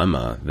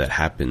dilemma that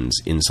happens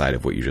inside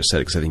of what you just said,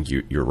 because I think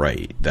you're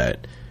right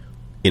that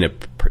in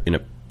a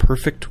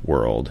perfect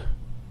world,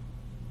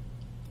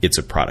 it's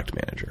a product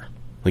manager.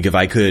 Like if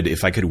I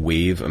could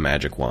wave a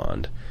magic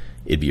wand,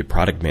 it'd be a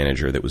product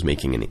manager that was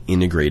making an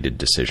integrated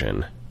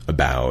decision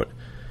about,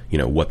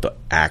 what the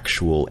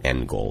actual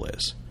end goal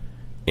is.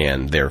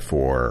 And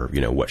therefore,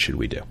 what should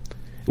we do?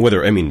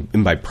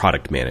 And by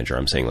product manager,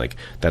 I'm saying like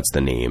that's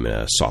the name in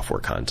a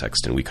software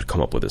context, and we could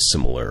come up with a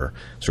similar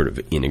sort of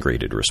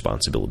integrated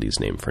responsibilities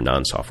name for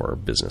non-software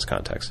business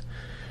context.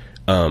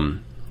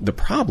 The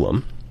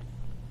problem,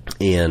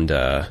 and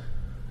at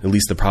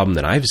least the problem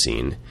that I've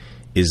seen,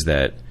 is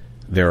that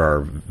there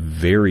are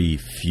very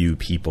few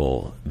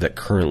people that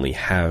currently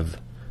have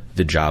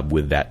the job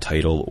with that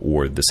title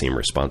or the same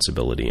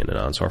responsibility in a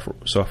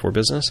non-software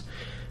business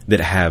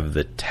that have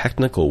the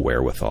technical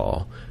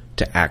wherewithal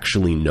to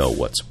actually know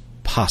what's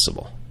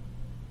possible.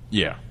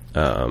 Yeah.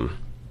 So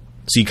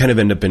you kind of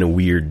end up in a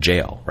weird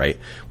jail, right?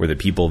 Where the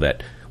people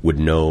that would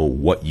know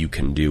what you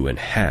can do and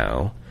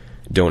how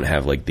don't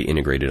have like the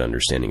integrated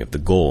understanding of the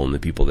goal, and the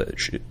people that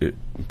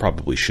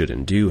probably should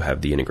and do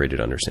have the integrated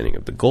understanding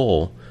of the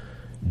goal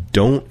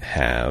don't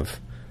have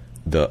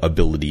the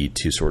ability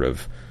to sort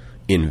of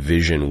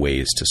envision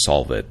ways to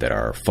solve it that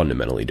are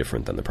fundamentally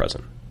different than the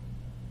present.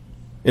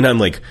 And I'm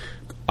like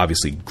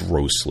obviously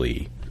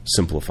grossly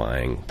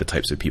simplifying the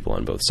types of people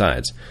on both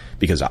sides,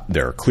 because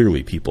there are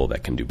clearly people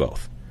that can do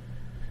both.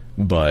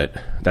 But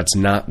that's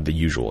not the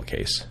usual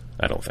case,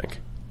 I don't think.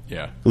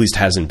 Yeah. At least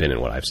hasn't been in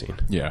what I've seen.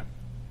 Yeah.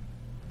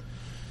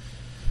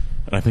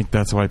 And I think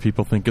that's why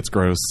people think it's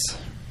gross,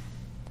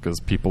 because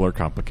people are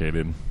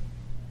complicated.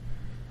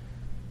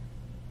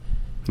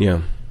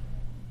 Yeah.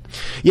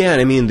 Yeah,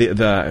 and I mean,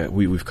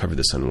 we've covered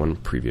this on one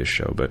previous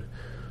show, but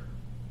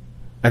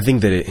I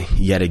think that it,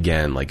 yet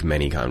again, like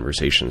many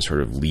conversations,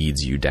 sort of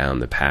leads you down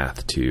the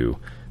path to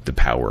the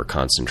power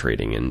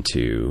concentrating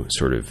into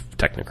sort of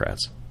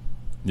technocrats.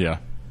 Yeah.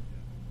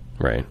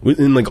 Right.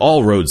 And like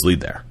all roads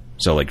lead there.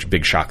 So like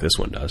big shock this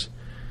one does.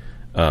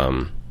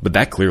 But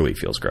that clearly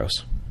feels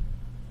gross.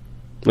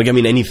 Like, I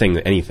mean,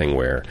 anything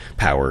where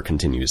power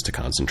continues to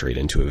concentrate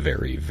into a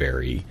very,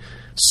 very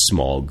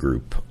small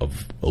group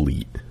of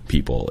elite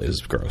people is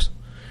gross,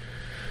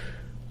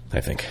 I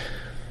think.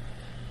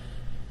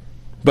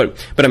 But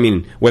I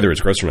mean, whether it's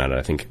gross or not,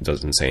 I think it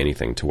doesn't say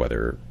anything to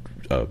whether,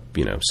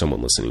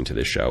 someone listening to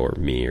this show or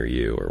me or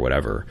you or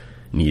whatever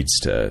needs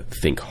to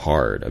think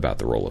hard about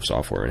the role of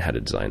software and how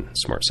to design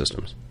smart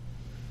systems.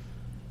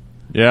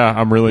 Yeah,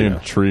 I'm really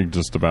intrigued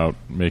just about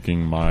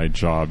making my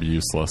job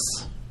useless.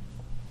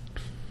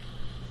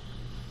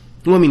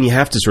 Well, I mean, you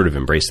have to sort of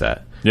embrace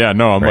that. Yeah,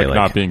 no, I'm right?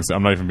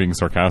 I'm not even being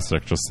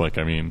sarcastic. Just like,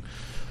 I mean,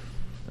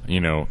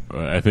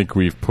 I think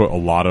we've put a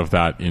lot of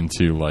that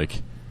into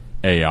like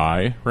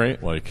AI,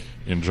 right? Like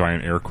in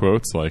giant air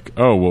quotes, like,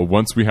 oh, well,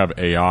 once we have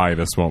AI,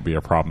 this won't be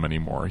a problem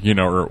anymore,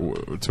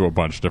 or to a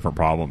bunch of different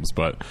problems.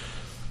 But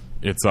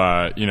it's,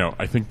 I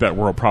think that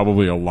we're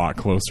probably a lot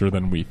closer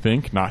than we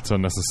think, not to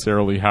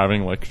necessarily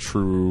having like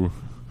true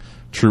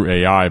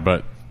AI,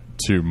 but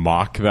to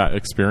mock that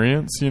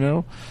experience,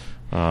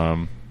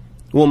 Well,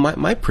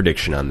 my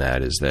prediction on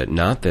that is that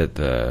not that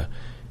the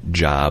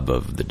job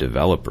of the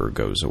developer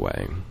goes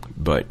away,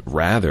 but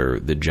rather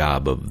the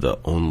job of the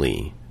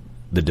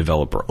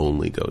developer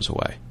only goes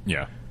away.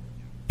 Yeah.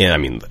 And I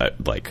mean,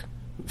 like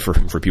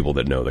for people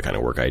that know the kind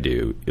of work I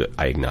do,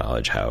 I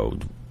acknowledge how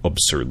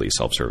absurdly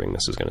self-serving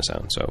this is going to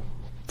sound. So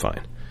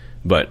fine.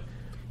 But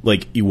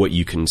like what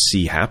you can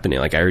see happening,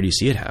 like I already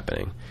see it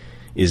happening,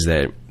 is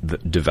that the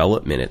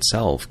development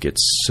itself gets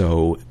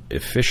so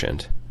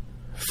efficient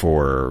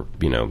for,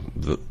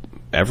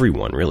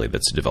 everyone really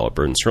that's a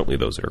developer, and certainly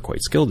those that are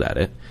quite skilled at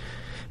it,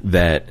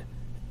 that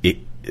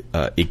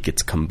it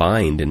gets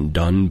combined and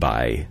done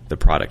by the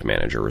product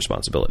manager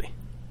responsibility.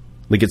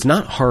 Like, it's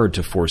not hard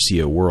to foresee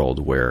a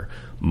world where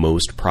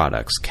most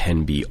products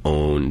can be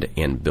owned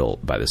and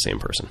built by the same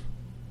person.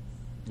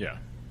 Yeah.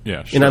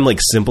 Yeah. Sure. And I'm like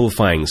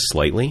simplifying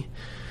slightly,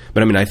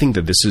 but I mean, I think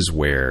that this is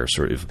where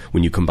sort of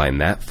when you combine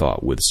that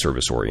thought with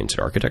service-oriented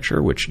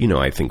architecture, which,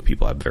 I think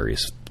people have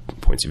various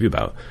points of view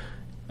about,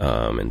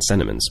 and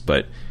sentiments,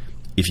 but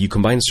if you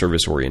combine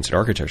service-oriented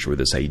architecture with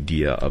this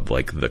idea of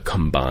like the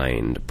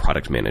combined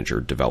product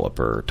manager,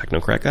 developer,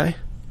 technocrat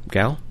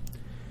gal,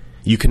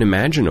 you can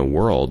imagine a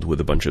world with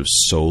a bunch of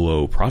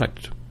solo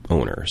product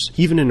owners,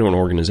 even in an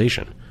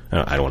organization.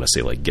 I don't want to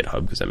say like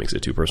GitHub because that makes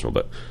it too personal,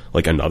 but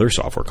like another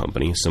software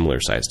company similar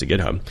size to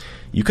GitHub,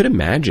 you could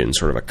imagine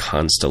sort of a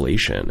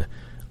constellation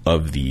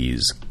of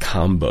these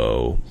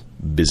combo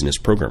business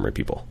programmer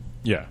people.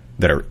 Yeah.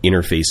 That are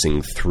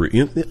interfacing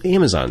through,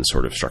 Amazon's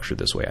sort of structured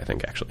this way, I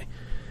think, actually,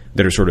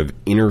 that are sort of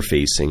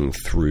interfacing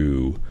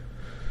through,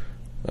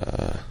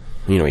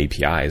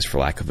 APIs, for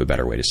lack of a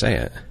better way to say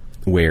it,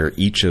 where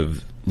each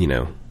of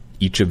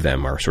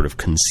them are sort of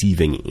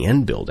conceiving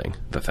and building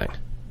the thing.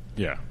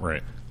 Yeah,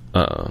 right.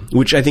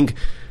 Which I think,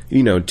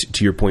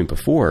 to your point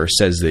before,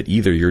 says that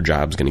either your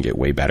job's going to get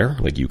way better,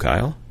 like you,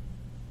 Kyle,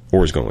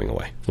 or is going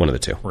away. One of the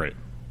two. Right.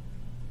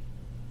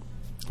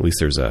 At least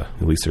there's a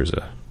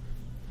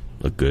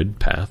good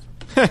path.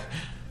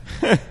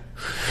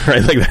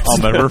 Right, like I'll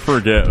never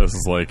forget. This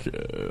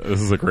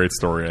is a great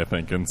story, I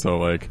think. And so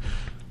like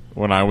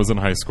when I was in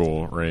high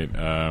school, right,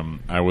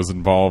 I was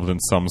involved in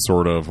some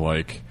sort of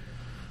like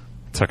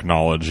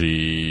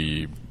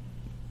technology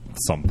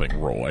something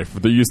role.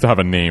 They used to have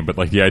a name, but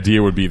like the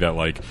idea would be that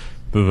like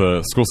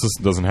the school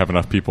system doesn't have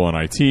enough people in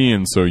IT,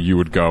 and so you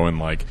would go and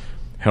like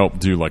help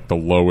do like the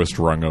lowest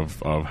rung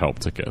of help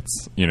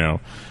tickets, you know?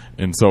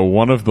 And so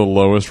one of the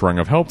lowest rung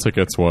of help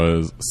tickets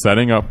was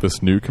setting up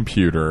this new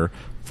computer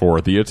for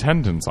the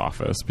attendance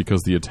office,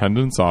 because the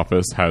attendance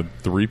office had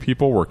 3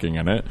 people working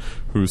in it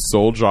whose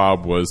sole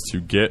job was to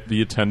get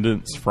the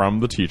attendance from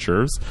the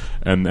teachers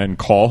and then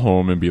call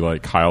home and be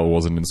like, Kyle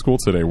wasn't in school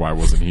today, why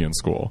wasn't he in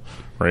school?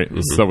 Right?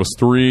 Mm-hmm. So that was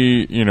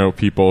 3,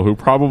 people who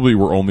probably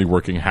were only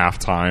working half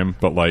time,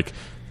 but like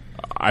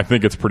I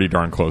think it's pretty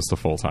darn close to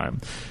full time.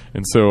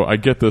 And so I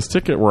get this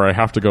ticket where I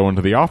have to go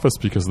into the office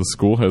because the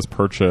school has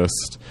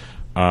purchased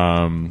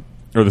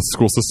or the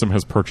school system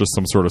has purchased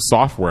some sort of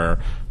software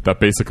that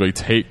basically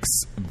takes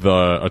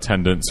the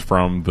attendance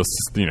from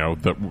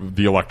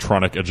the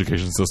electronic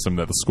education system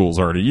that the school's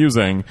already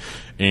using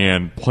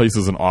and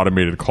places an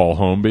automated call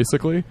home,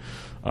 basically.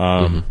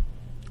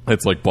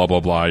 It's like blah, blah,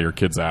 blah, your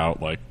kid's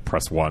out, like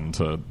press 1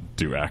 to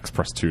do X,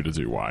 press 2 to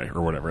do Y,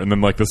 or whatever. And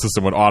then like the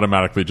system would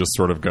automatically just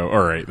sort of go,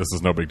 all right, this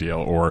is no big deal.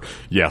 Or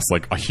yes,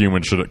 like a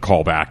human should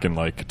call back and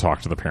like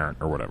talk to the parent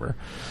or whatever.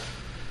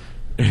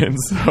 And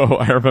so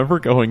I remember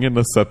going in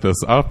to set this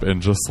up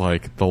and just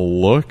like the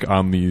look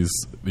on these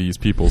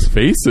people's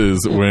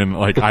faces when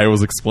like I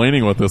was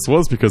explaining what this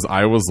was, because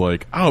I was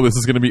like, oh, this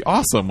is going to be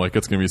awesome. Like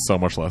it's going to be so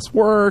much less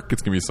work.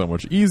 It's going to be so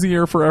much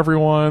easier for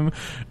everyone.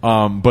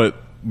 But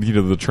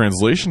the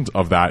translation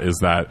of that is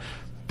that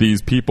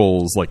these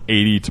people's like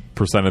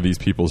 80% of these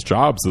people's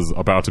jobs is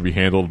about to be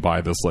handled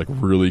by this like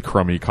really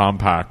crummy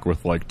compact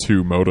with like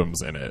 2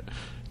 modems in it,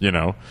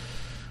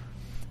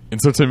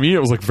 And so to me, it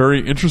was like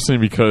very interesting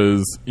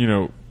because,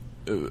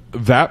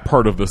 that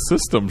part of the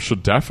system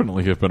should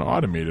definitely have been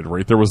automated,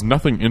 right? There was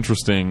nothing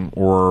interesting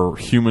or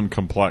human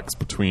complex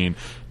between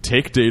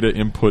take data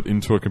input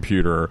into a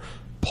computer,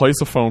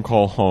 place a phone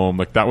call home.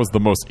 Like that was the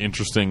most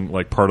interesting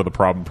like part of the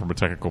problem from a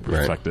technical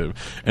perspective.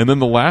 Right. And then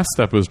the last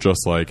step is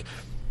just like,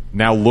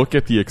 now look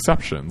at the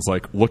exceptions.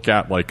 Like look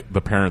at like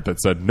the parent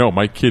that said, no,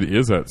 my kid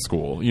is at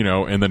school,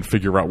 and then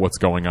figure out what's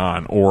going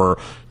on. Or,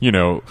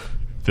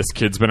 this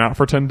kid's been out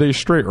for 10 days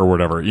straight or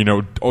whatever,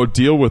 or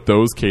deal with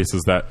those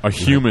cases that a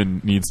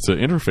human needs to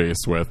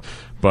interface with.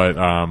 But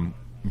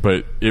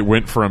it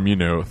went from,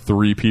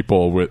 3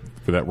 people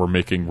that were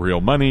making real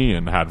money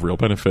and had real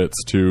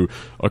benefits to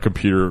a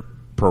computer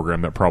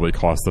program that probably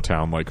cost the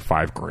town like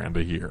 $5,000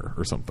 a year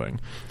or something.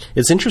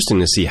 It's interesting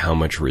to see how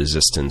much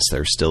resistance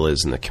there still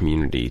is in the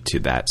community to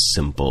that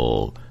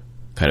simple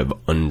kind of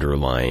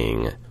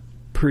underlying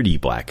pretty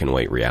black and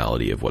white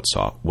reality of what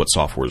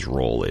software's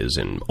role is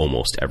in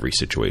almost every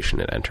situation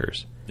it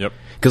enters. Yep.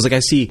 Because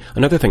like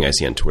another thing I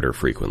see on Twitter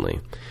frequently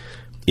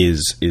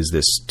is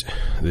this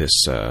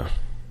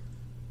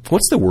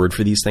what's the word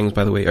for these things,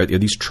 by the way? Are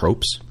these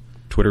tropes?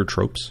 Twitter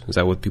tropes? Is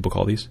that what people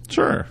call these?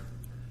 Sure.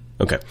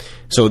 Okay.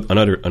 So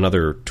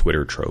another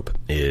Twitter trope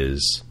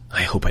is,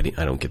 I hope I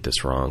don't get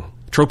this wrong.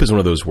 Trope is one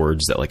of those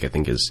words that like I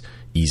think is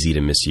easy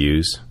to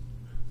misuse.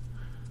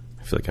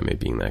 I feel like I may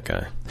be that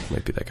guy.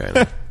 Might be that guy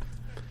now.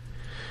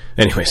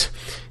 Anyways,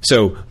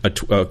 so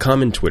a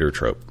common Twitter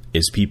trope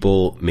is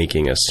people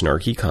making a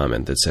snarky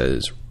comment that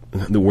says,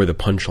 where the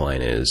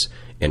punchline is,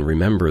 and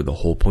remember, the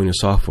whole point of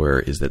software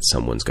is that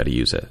someone's got to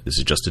use it. This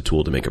is just a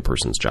tool to make a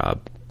person's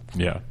job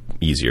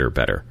easier,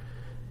 better.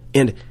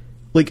 And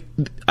like,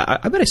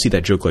 I bet I see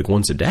that joke like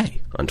once a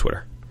day on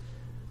Twitter.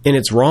 And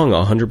it's wrong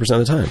 100% of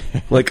the time.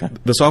 Like,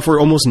 the software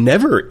almost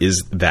never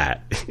is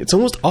that. It's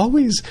almost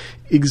always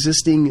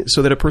existing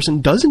so that a person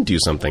doesn't do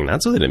something,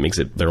 not so that it makes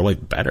their life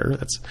better.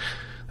 That's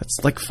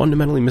like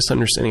fundamentally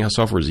misunderstanding how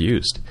software is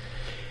used.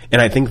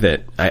 And I think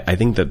that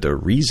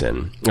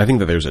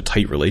there's a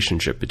tight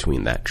relationship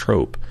between that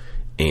trope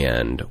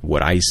and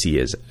what I see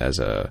as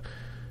a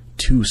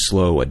too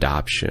slow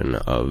adoption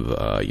of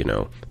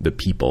the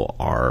people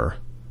are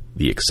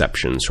the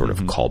exception sort of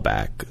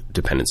callback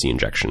dependency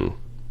injection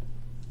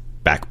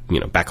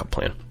backup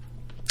plan.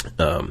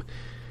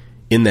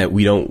 In that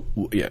we don't,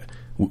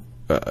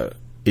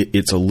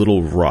 it's a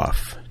little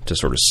rough to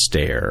sort of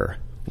stare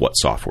what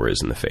software is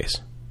in the face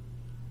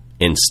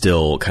and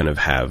still kind of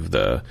have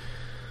the,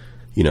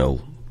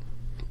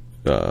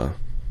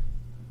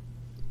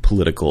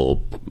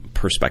 political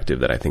perspective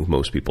that I think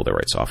most people that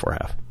write software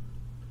have.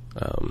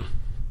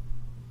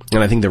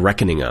 And I think the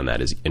reckoning on that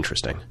is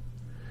interesting,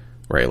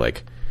 right?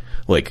 Like,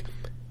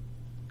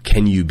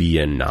 can you be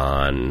a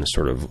non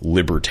sort of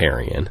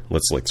libertarian?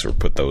 Let's like sort of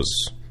put those,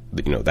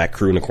 that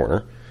crew in a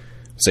corner.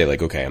 Say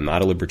like, okay, I'm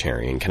not a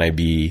libertarian. Can I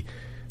be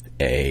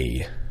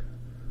a,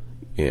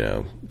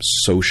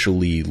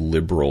 socially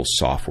liberal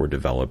software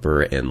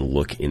developer and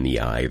look in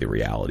the eye the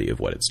reality of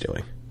what it's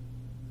doing,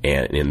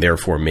 and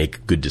therefore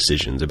make good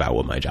decisions about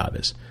what my job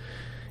is?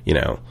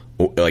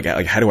 Like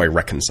how do I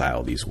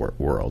reconcile these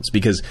worlds?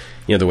 Because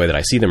the way that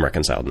I see them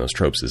reconciled in those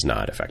tropes is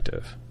not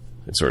effective.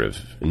 It's sort of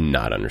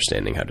not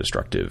understanding how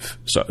destructive,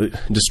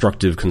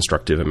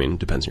 constructive, I mean,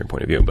 depends on your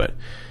point of view, but,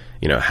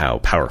 how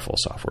powerful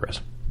software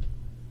is.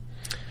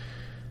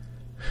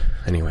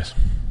 Anyways.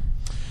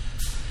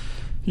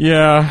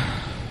 Yeah.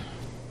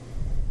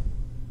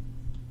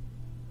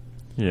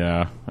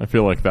 Yeah. I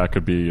feel like that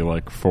could be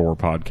like 4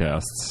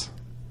 podcasts.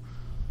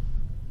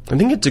 I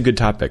think it's a good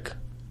topic.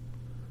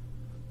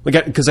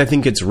 Because I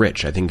think it's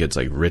rich. I think it's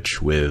like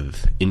rich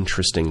with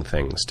interesting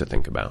things to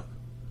think about.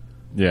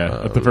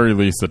 Yeah, at the very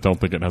least, I don't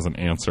think it has an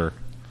answer.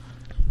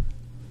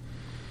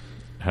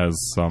 It has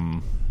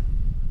some...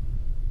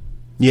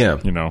 Yeah.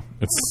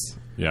 It's...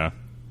 Yeah.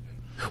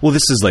 Well,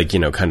 this is like,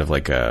 kind of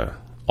like a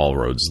all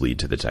roads lead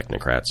to the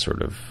technocrats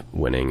sort of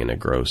winning in a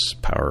gross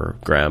power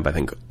grab. I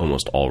think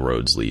almost all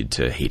roads lead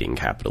to hating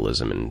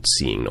capitalism and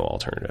seeing no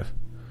alternative.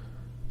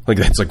 Like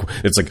it's like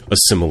a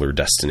similar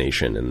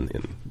destination in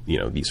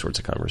these sorts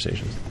of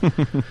conversations.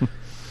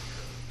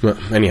 Well,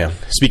 anyhow,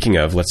 speaking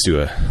of, let's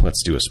do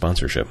a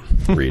sponsorship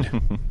read.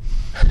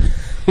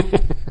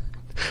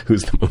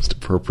 Who's the most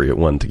appropriate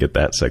one to get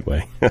that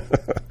segue?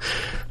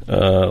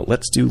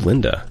 Let's do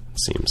Lynda.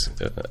 Seems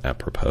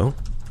apropos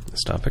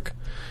this topic.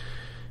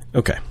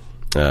 Okay.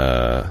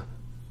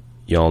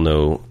 Y'all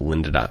know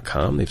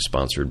lynda.com. They've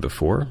sponsored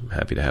before.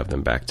 Happy to have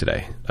them back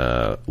today.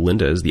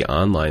 Lynda is the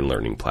online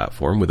learning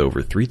platform with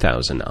over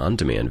 3,000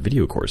 on-demand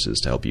video courses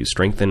to help you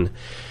strengthen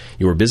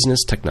your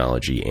business,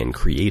 technology, and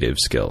creative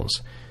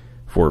skills.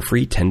 For a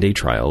free 10-day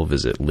trial,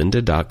 visit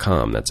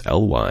lynda.com. That's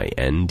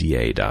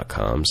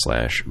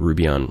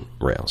lynda.com/Ruby on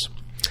Rails.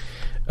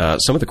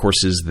 Some of the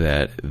courses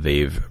that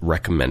they've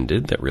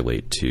recommended that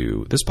relate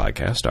to this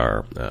podcast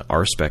are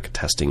RSpec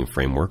Testing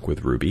Framework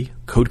with Ruby,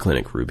 Code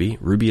Clinic Ruby,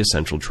 Ruby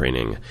Essential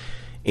Training,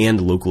 and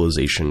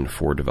Localization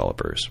for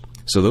Developers.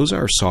 So those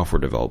are software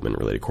development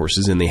related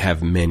courses, and they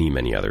have many,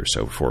 many others.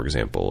 So, for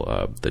example,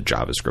 the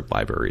JavaScript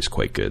library is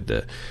quite good.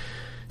 The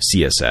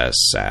CSS,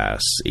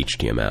 SAS,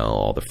 HTML,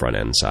 all the front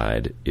end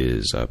side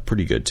is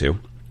pretty good too.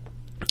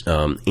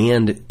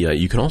 And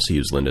you can also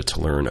use Lynda to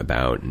learn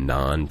about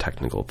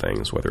non-technical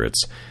things, whether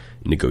it's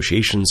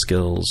negotiation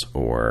skills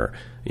or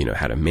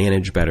how to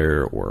manage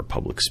better or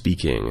public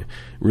speaking,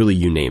 really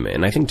you name it.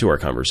 And I think to our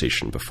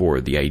conversation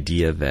before, the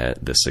idea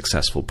that the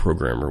successful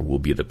programmer will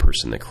be the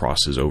person that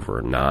crosses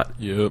over, not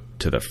to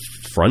the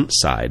front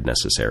side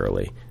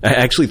necessarily. I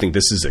actually think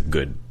this is a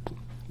good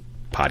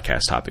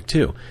podcast topic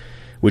too,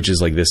 which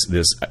is like this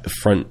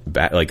front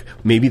back, like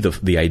maybe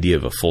the idea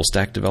of a full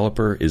stack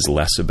developer is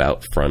less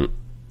about front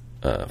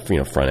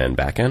end,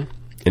 back end,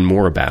 and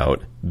more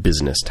about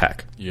business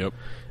tech. Yep.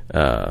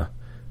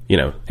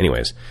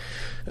 Anyways,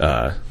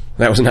 that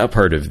was not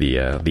part of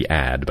the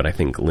ad, but I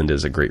think Lynda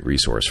is a great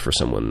resource for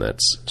someone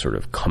that's sort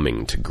of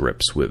coming to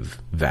grips with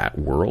that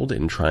world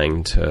and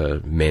trying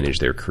to manage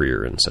their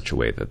career in such a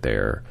way that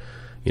they're,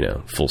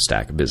 full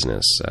stack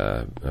business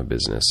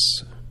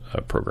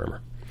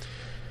programmer.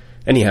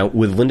 Anyhow,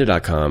 with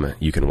lynda.com,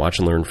 you can watch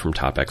and learn from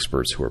top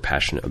experts who are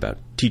passionate about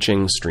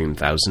teaching, stream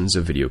thousands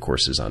of video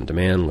courses on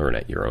demand, learn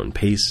at your own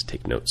pace,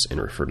 take notes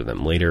and refer to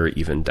them later,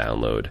 even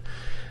download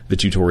the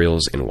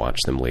tutorials and watch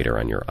them later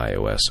on your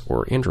iOS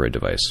or Android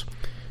device.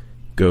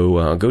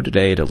 Go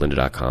today to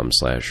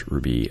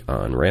lynda.com/Ruby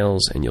on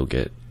Rails, and you'll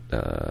get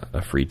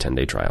a free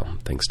 10-day trial.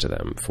 Thanks to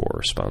them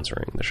for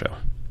sponsoring the show.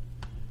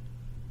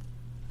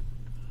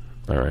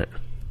 All right.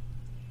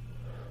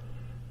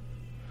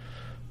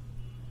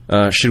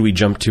 Should we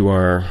jump to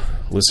our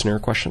listener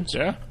questions?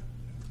 Yeah.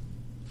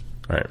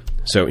 All right.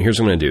 So here's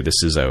what I'm going to do.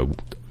 This is a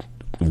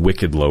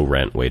wicked low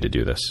rent way to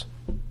do this.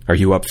 Are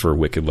you up for a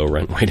wicked low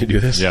rent way to do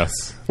this?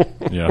 Yes.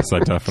 Yes, I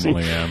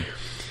definitely am.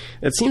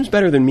 It seems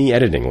better than me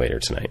editing later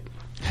tonight.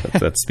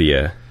 That's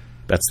the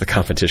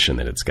competition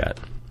that it's got.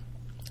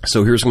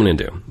 So here's what I'm going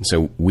to do.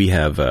 So we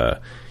have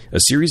a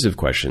series of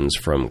questions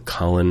from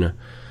Colin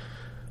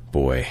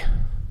Boy.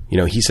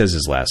 He says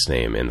his last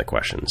name in the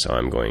question, so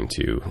I'm going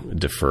to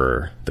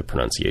defer the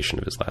pronunciation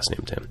of his last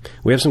name to him.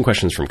 We have some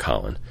questions from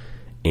Colin,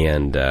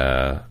 and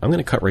I'm going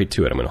to cut right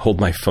to it. I'm going to hold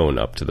my phone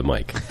up to the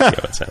mic, see how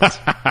it sounds.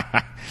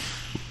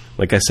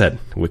 Like I said,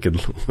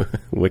 wicked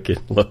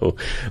low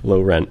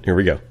rent. Here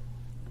we go.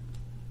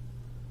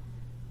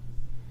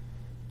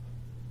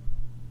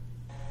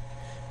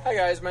 Hi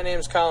guys, my name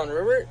is Colin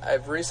Rubert.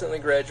 I've recently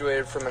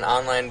graduated from an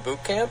online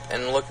boot camp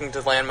and looking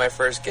to land my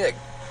first gig.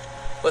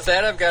 With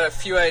that, I've got a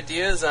few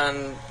ideas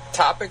on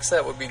topics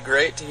that would be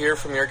great to hear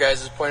from your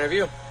guys' point of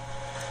view.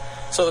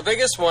 So the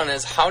biggest one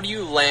is, how do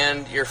you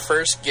land your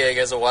first gig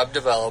as a web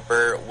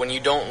developer when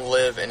you don't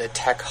live in a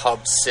tech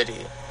hub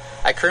city?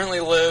 I currently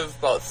live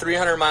about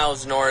 300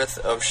 miles north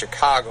of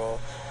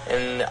Chicago,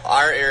 and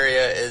our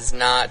area is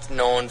not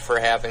known for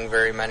having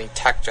very many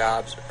tech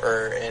jobs,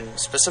 and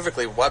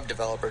specifically web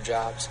developer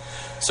jobs.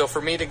 So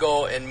for me to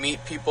go and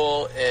meet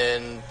people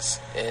and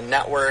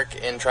network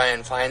and try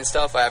and find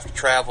stuff, I have to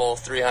travel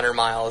 300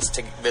 miles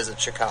to visit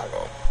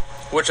Chicago,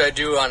 which I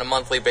do on a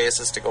monthly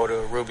basis to go to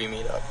a Ruby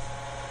meetup.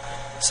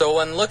 So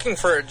when looking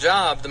for a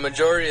job, the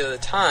majority of the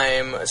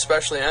time,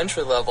 especially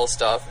entry-level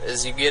stuff,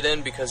 is you get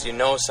in because you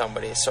know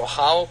somebody. So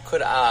how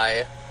could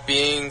I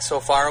being so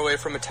far away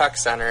from a tech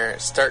center,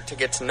 start to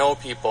get to know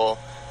people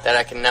that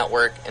I can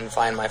network and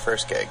find my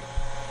first gig.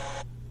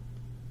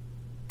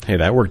 Hey,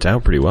 that worked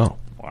out pretty well.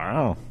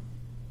 Wow.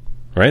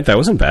 Right? That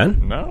wasn't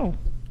bad. No.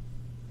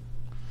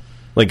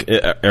 Like,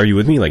 are you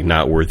with me? Like,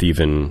 not worth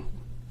even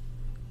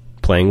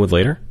playing with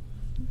later?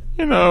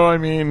 You know, I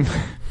mean...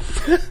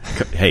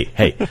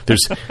 Hey,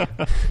 there's...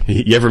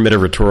 You ever met a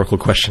rhetorical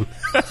question?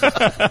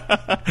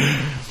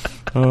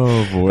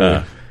 Oh,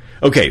 boy.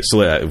 Okay,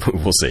 so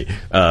we'll see.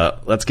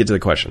 Let's get to the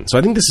question. So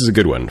I think this is a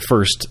good one.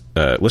 First,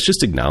 let's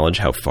just acknowledge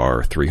how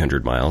far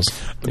 300 miles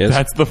is.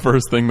 That's the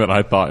first thing that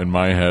I thought in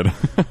my head.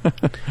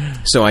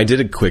 So I did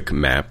a quick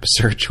map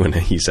search when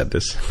he said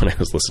this, when I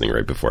was listening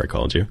right before I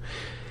called you.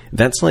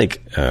 That's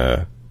like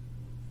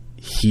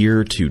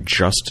here to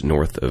just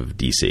north of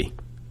D.C.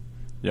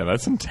 Yeah,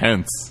 that's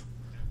intense.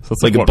 So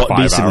it's Like what, 5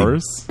 basically-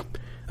 hours?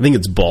 I think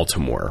it's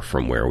Baltimore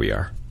from where we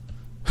are.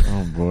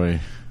 Oh,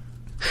 boy.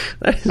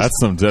 That's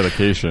some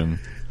dedication.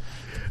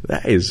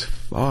 That is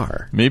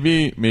far.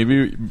 Maybe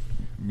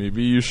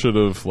you should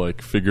have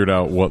like figured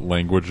out what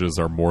languages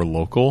are more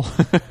local.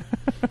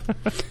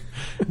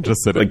 Just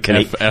said Like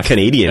F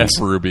Canadians.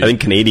 Ruby. I think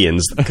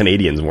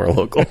Canadians more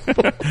local.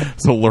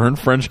 So learn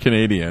French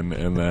Canadian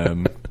and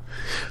then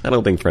I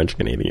don't think French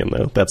Canadian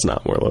though. That's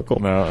not more local.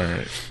 no, all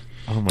right.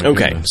 Oh my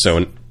Okay, goodness.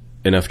 so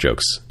enough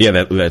jokes.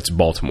 Yeah, that's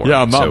Baltimore.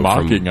 Yeah, I'm not So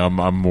mocking. I'm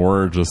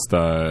more just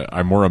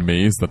I'm more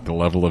amazed at the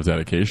level of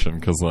dedication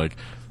because like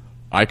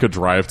I could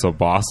drive to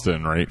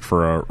Boston right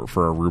for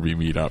a Ruby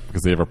meetup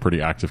because they have a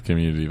pretty active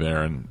community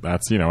there, and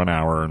that's an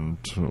hour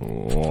and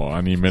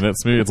 20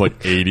 minutes maybe. It's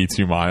like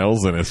 82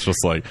 miles, and it's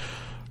just like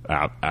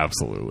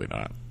absolutely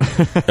not.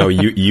 Oh,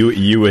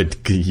 you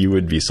would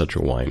be such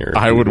a whiner.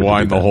 I would You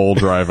whine do the that. whole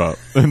drive up,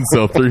 and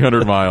so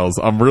 300 miles.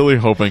 I'm really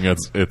hoping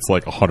it's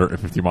like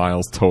 150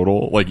 miles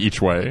total, like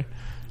each way,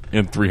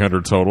 and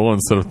 300 total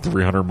instead of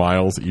 300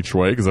 miles each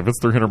way. Because if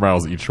it's 300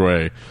 miles each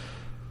way,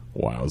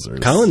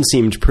 wowzers! Colin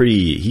seemed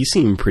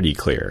pretty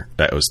clear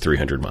that it was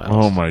 300 miles.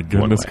 Oh my one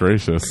goodness way.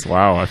 gracious!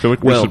 Wow, I feel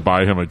like we Well- should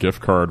buy him a gift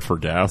card for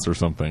gas or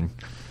something.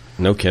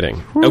 No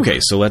kidding. Okay,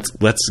 so let's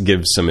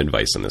give some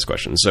advice on this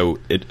question. So,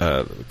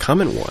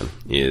 comment one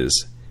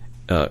is,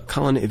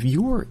 Colin, if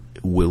you're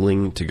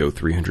willing to go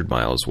 300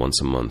 miles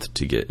once a month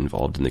to get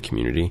involved in the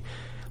community,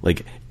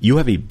 like you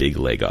have a big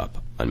leg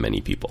up on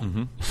many people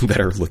that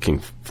are looking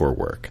for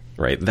work,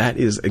 right? That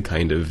is a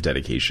kind of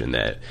dedication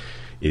that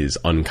is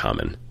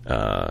uncommon.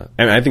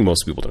 And I think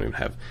most people don't even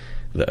have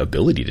the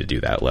ability to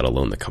do that, let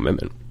alone the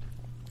commitment.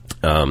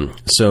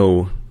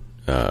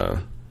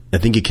 I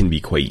think it can be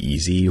quite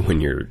easy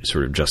when you're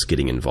sort of just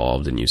getting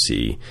involved and you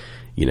see,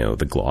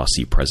 the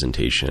glossy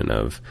presentation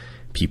of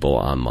people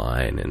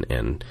online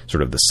and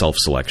sort of the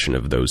self-selection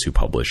of those who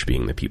publish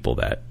being the people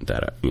that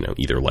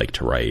either like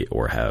to write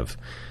or have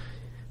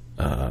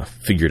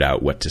figured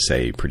out what to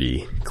say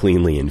pretty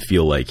cleanly and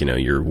feel like,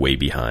 you're way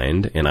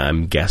behind. And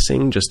I'm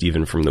guessing, just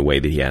even from the way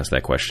that he asked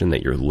that question,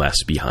 that you're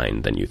less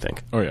behind than you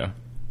think. Oh yeah,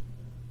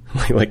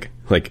 like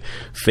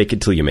fake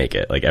it till you make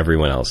it. Like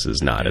everyone else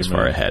is not as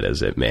far Amen. ahead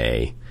as it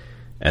may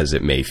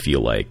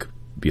feel like,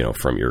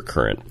 from your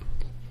current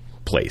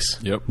place.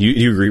 Yep.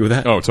 You agree with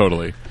that? Oh,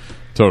 totally.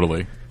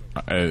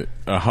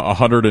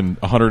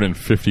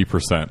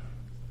 150%.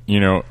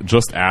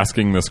 Just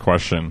asking this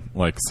question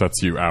like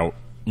sets you out,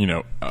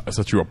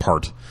 sets you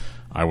apart,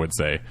 I would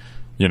say,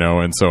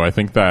 and so I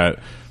think that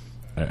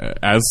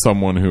as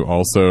someone who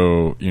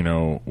also,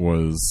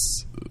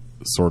 was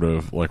sort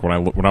of like when I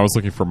was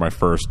looking for my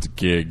first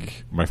gig,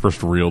 my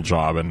first real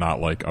job and not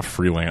like a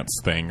freelance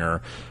thing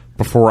or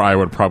before I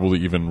would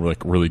probably even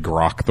like really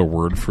grok the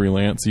word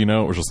freelance, it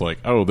was just like,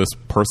 oh, this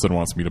person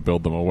wants me to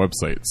build them a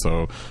website,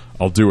 so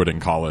I'll do it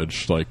in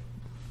college, like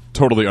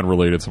totally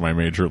unrelated to my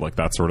major, like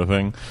that sort of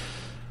thing.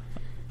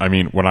 I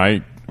mean, when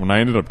I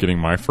ended up getting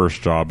my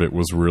first job, it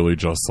was really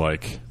just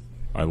like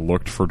I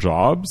looked for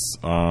jobs,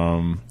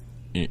 and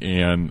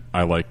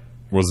I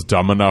was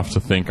dumb enough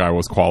to think I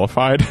was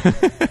qualified.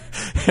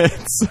 And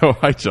so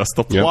I just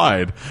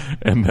applied,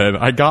 and then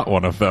I got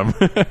one of them.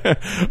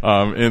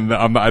 And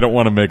I don't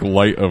want to make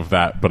light of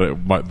that,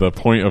 but the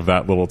point of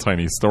that little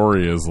tiny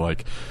story is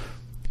like,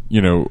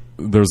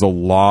 there's a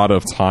lot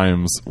of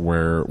times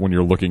where when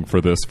you're looking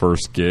for this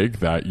first gig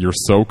that you're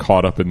so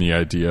caught up in the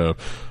idea of,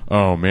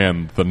 oh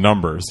man, the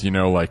numbers,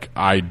 like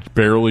I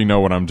barely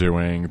know what I'm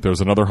doing. There's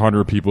another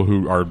 100 people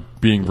who are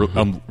being,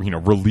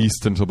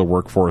 released into the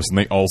workforce, and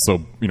they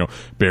also,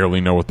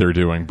 barely know what they're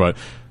doing. But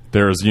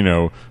there's,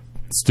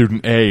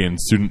 student A and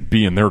student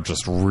B, and they're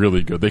just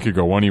really good. They could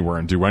go anywhere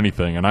and do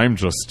anything. And I'm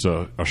just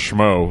a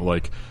schmo.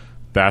 Like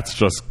that's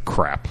just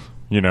crap,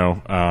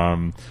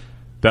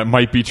 that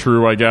might be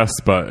true, I guess,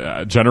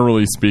 but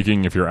generally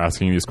speaking, if you're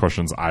asking these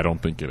questions, I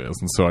don't think it is.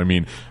 And so, I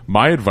mean,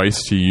 my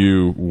advice to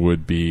you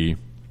would be,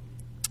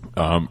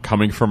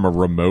 coming from a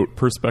remote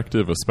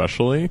perspective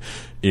especially,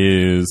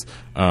 is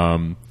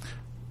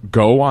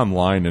go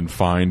online and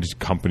find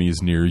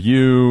companies near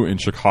you in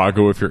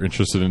Chicago if you're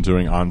interested in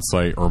doing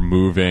on-site or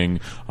moving.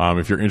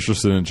 If you're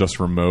interested in just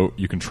remote,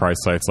 you can try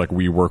sites like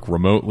We Work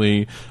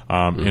Remotely,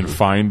 and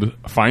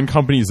find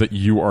companies that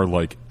you are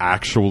like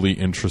actually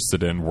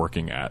interested in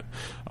working at.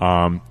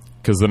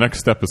 Because the next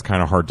step is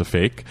kind of hard to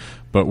fake,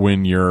 but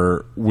when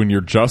you're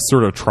just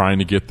sort of trying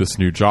to get this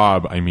new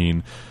job, I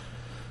mean,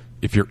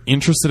 if you're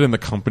interested in the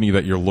company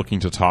that you're looking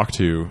to talk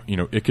to,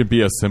 it could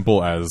be as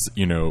simple as,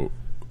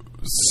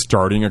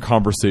 starting a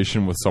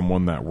conversation with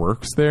someone that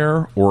works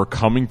there, or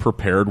coming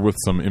prepared with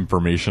some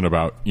information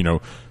about,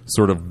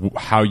 sort of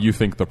how you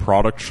think the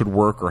product should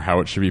work, or how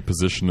it should be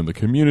positioned in the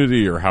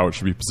community, or how it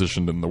should be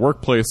positioned in the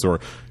workplace, or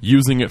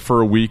using it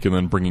for a week and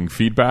then bringing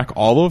feedback.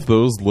 All of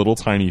those little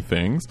tiny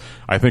things,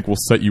 I think, will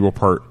set you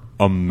apart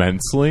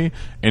immensely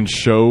and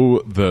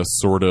show the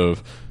sort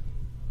of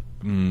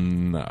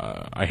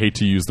I hate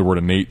to use the word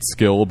innate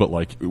skill, but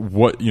like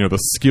what, the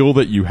skill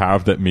that you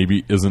have that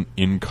maybe isn't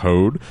in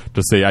code,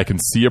 to say, I can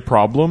see a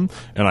problem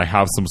and I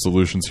have some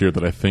solutions here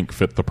that I think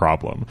fit the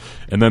problem.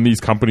 And then these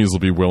companies will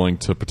be willing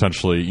to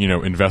potentially,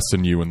 invest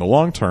in you in the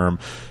long term,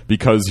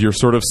 because you're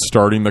sort of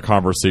starting the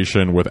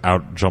conversation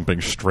without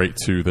jumping straight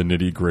to the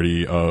nitty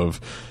gritty of,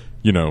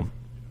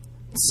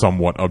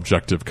 somewhat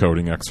objective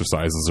coding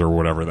exercises or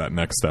whatever that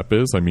next step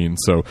is. I mean,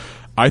 so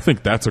I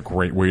think that's a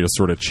great way to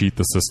sort of cheat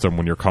the system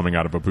when you're coming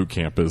out of a boot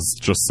camp, is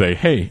just say,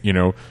 hey,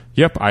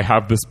 yep, I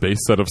have this base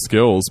set of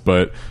skills,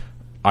 but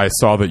I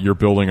saw that you're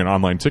building an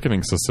online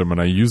ticketing system and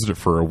I used it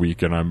for a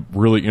week, and I'm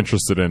really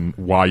interested in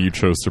why you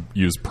chose to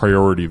use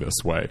priority this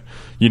way,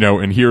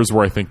 and here's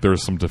where I think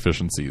there's some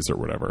deficiencies or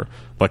whatever.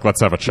 Like,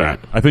 let's have a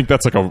chat. I think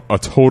that's like a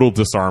total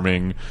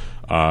disarming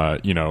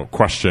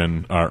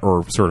question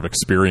or sort of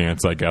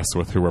experience, I guess,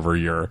 with whoever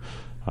you're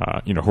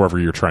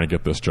trying to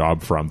get this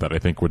job from, that I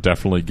think would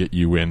definitely get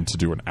you in to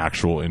do an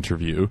actual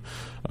interview,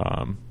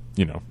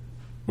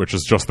 which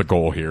is just the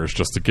goal here, is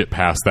just to get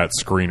past that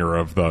screener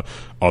of the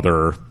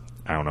other,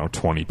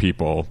 20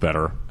 people that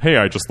are, hey,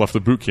 I just left the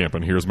boot camp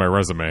and here's my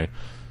resume.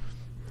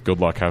 Good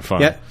luck. Have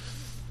fun. Yeah.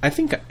 I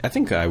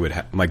think I would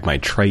like, my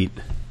trite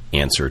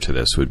answer to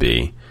this would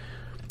be,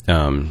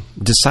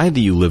 decide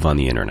that you live on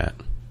the internet.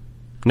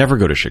 Never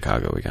go to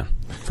Chicago again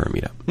for a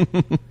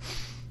meetup.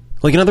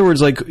 Like, in other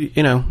words, like,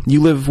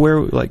 you live where,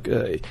 like,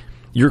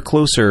 you're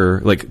closer.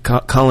 Like,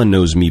 Colin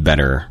knows me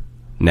better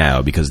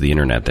now because of the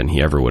internet than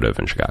he ever would have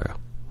in Chicago.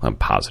 I'm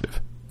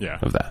positive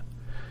of that.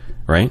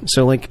 Right?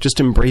 So, like, just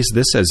embrace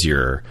this as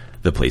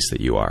the place that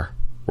you are,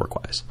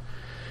 work-wise.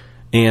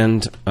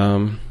 And,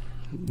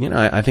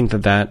 I think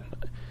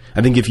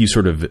I think if you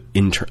sort of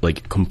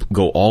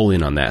go all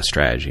in on that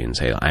strategy and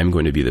say, I'm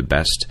going to be the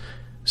best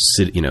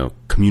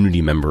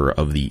community member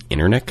of the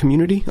internet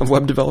community of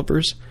web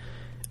developers,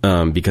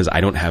 because I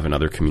don't have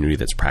another community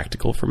that's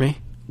practical for me,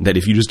 that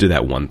if you just do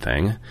that one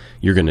thing,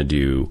 you're going to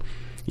do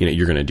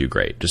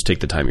great. Just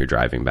take the time you're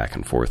driving back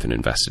and forth and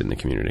invest it in the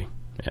community.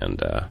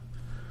 And,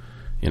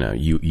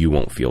 you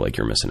won't feel like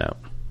you're missing out.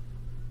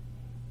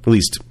 At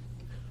least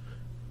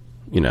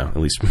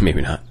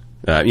maybe not.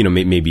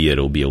 Maybe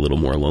it'll be a little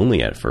more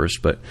lonely at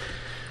first, but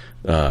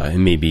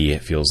maybe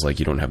it feels like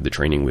you don't have the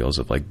training wheels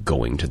of like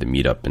going to the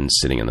meetup and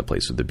sitting in the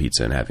place with the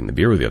pizza and having the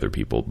beer with the other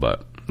people.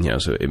 But,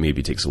 so it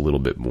maybe takes a little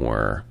bit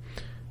more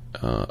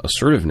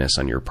assertiveness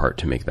on your part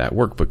to make that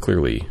work. But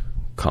clearly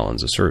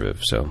Colin's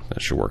assertive, so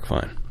that should work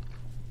fine.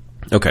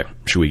 Okay.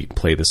 Should we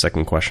play the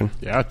second question?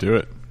 Yeah, do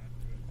it.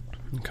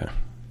 Okay.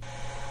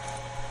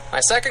 My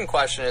second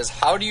question is,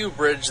 how do you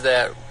bridge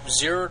that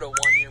 0 to 1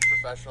 year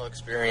professional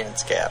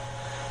experience gap?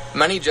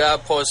 Many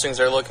job postings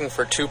are looking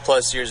for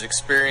 2+ years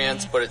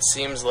experience, but it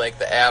seems like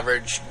the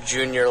average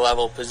junior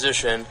level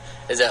position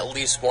is at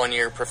least 1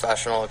 year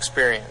professional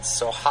experience.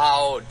 So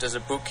how does a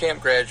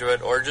bootcamp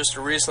graduate or just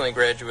a recently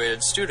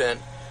graduated student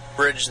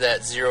bridge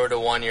that 0 to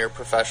 1 year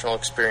professional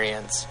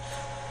experience?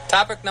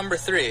 Topic number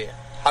 3,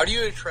 how do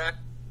you attract...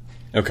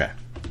 Okay.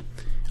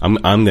 I'm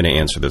going to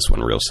answer this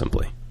one real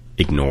simply.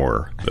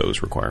 Ignore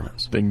those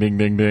requirements. Ding, ding,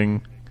 ding,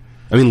 ding.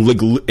 I mean,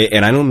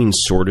 and I don't mean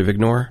sort of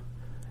ignore.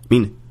 I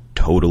mean,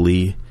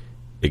 totally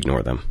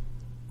ignore them.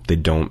 They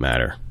don't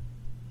matter.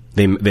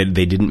 They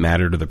didn't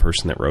matter to the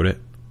person that wrote it,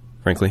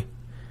 frankly.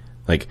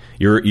 Like,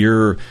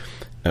 you're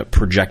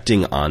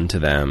projecting onto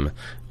them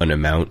an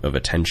amount of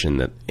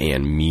attention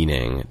and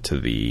meaning to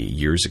the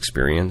year's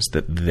experience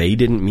that they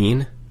didn't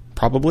mean,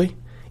 probably.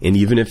 And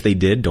even if they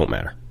did, don't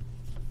matter.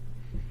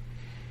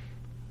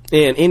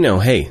 And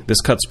hey,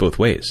 this cuts both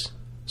ways.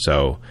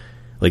 So,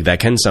 like, that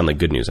can sound like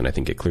good news, and I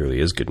think it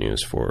clearly is good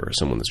news for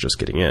someone that's just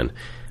getting in.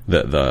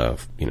 The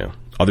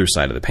other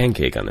side of the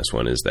pancake on this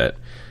one is that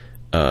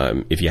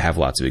if you have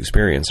lots of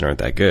experience and aren't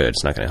that good,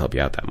 it's not going to help you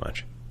out that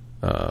much.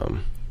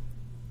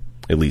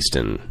 At least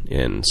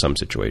in some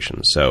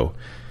situations. So,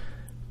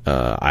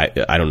 I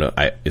don't know.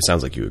 It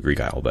sounds like you agree,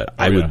 Kyle, but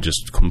I would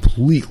just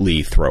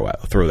completely throw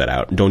that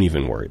out. Don't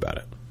even worry about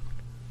it.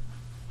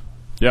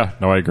 Yeah,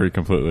 no, I agree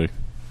completely.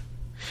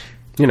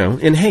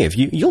 And hey, if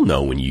you'll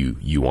know when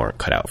you aren't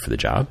cut out for the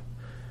job,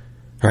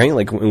 right?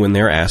 Like when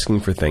they're asking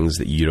for things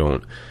that you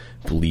don't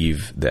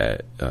believe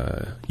that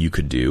you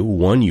could do.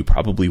 One, you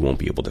probably won't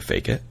be able to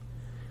fake it.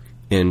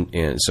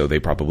 And so they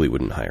probably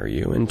wouldn't hire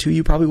you. And two,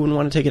 you probably wouldn't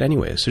want to take it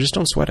anyway. So just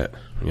don't sweat it.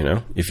 You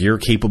know, if you're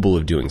capable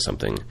of doing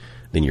something,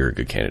 then you're a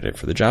good candidate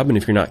for the job. And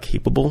if you're not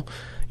capable,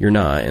 you're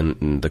not.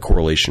 And the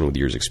correlation with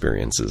years'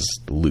 experience is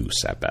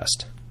loose at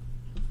best.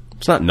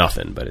 It's not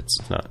nothing, but it's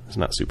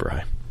not super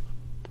high.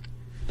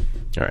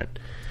 All right.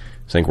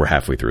 I think we're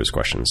halfway through his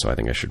question, so I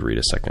think I should read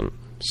a second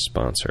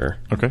sponsor.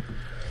 Okay.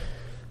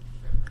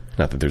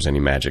 Not that there's any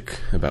magic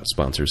about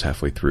sponsors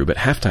halfway through, but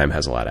Halftime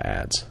has a lot of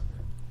ads.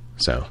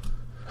 So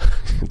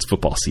it's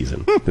football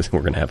season.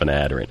 We're going to have an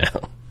ad right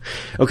now.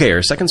 Okay,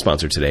 our second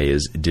sponsor today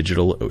is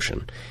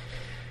DigitalOcean.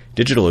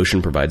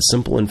 DigitalOcean provides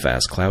simple and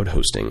fast cloud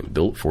hosting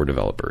built for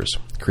developers.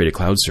 Create a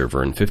cloud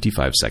server in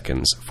 55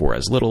 seconds for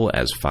as little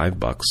as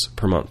 $5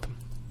 per month.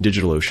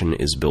 DigitalOcean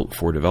is built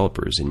for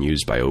developers and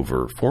used by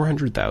over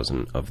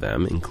 400,000 of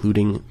them,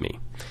 including me.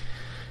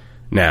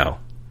 Now,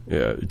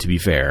 to be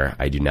fair,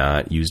 I do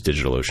not use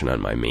DigitalOcean on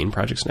my main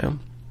projects now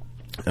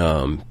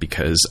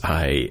because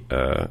I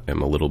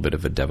am a little bit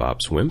of a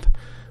DevOps wimp,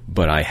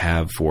 but I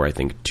have for, I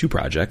think, 2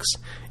 projects,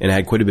 and I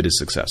had quite a bit of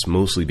success,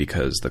 mostly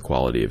because the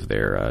quality of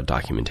their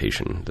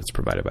documentation that's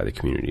provided by the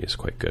community is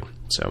quite good.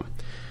 So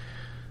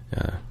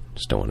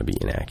just don't want to be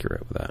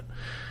inaccurate with that.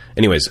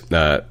 Anyways,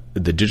 the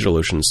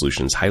DigitalOcean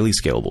solution is highly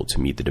scalable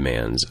to meet the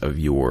demands of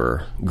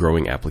your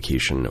growing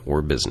application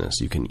or business.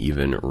 You can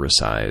even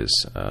resize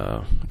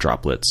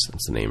Droplets,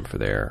 that's the name for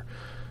their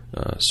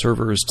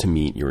servers, to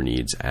meet your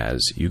needs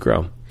as you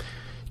grow.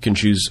 You can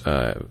choose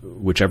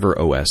whichever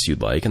OS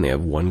you'd like, and they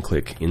have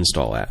one-click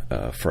install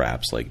for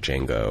apps like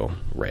Django,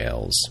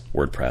 Rails,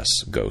 WordPress,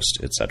 Ghost,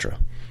 etc.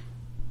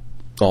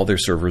 All their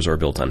servers are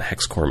built on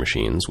hex-core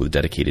machines with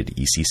dedicated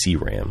ECC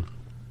RAM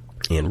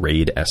and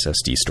RAID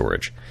SSD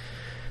storage.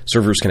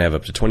 Servers can have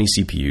up to 20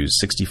 CPUs,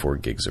 64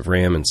 gigs of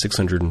RAM, and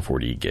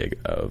 640 gig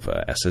of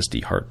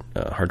SSD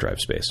hard drive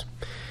space.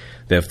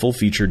 They have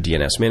full-featured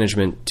DNS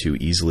management to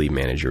easily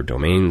manage your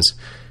domains,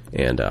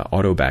 and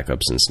auto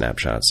backups and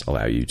snapshots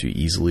allow you to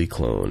easily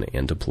clone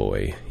and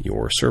deploy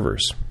your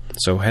servers.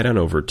 So head on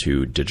over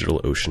to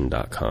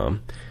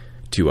DigitalOcean.com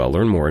to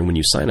learn more, and when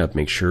you sign up,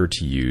 make sure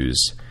to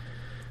use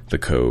the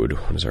code,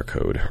 what is our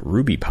code?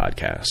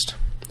 RubyPodcast.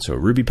 So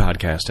Ruby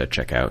Podcast at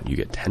checkout, you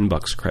get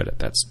 $10 credit.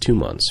 That's 2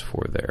 months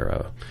for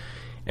their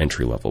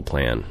entry-level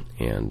plan,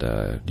 and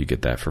you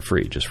get that for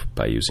free just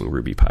by using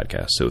Ruby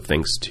Podcast. So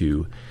thanks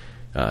to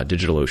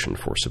DigitalOcean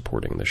for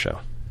supporting the show.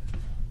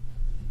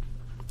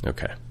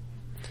 Okay.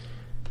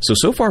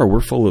 So far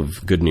we're full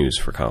of good news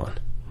for Colin.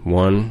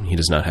 One, he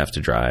does not have to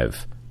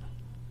drive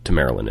to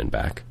Maryland and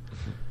back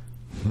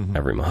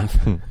every month,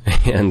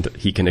 and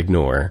he can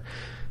ignore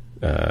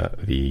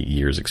the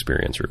year's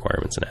experience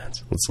requirements and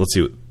ads. Let's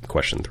see what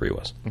question 3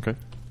 was. Okay.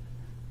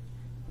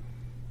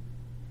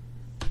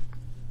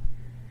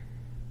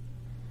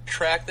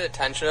 Attract the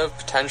attention of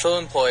potential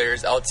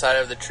employers outside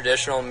of the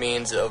traditional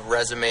means of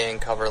resume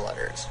and cover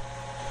letters.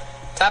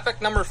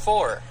 Topic number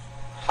 4.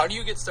 How do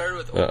you get started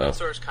with open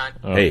source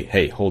content?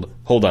 Hey, hold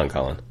on,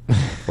 Colin.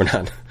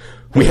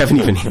 We haven't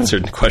even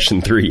answered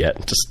question 3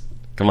 yet. Just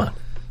come on.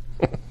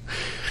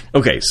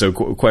 Okay, so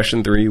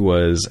question 3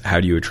 was, how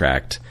do you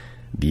attract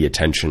the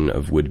attention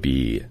of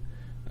would-be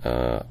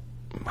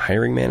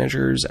hiring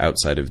managers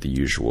outside of the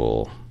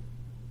usual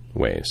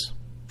ways?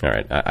 All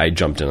right, I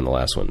jumped in on the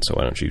last one, so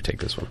why don't you take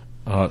this one?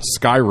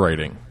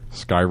 Skywriting.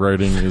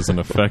 Skywriting is an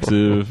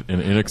effective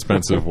and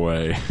inexpensive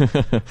way.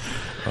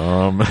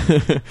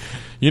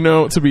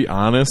 To be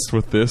honest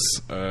with this,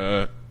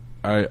 I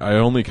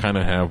only kind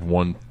of have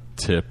one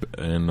tip,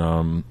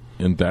 and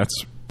that's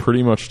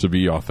pretty much to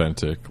be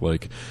authentic.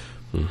 Like,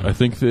 I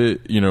think that,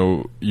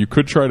 you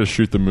could try to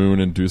shoot the moon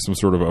and do some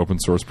sort of open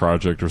source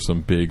project or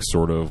some big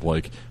sort of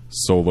like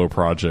solo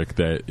project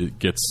that it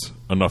gets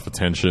enough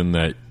attention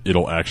that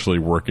it'll actually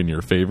work in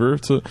your favor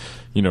to,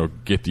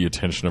 get the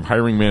attention of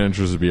hiring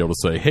managers to be able to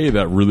say, hey,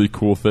 that really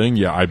cool thing.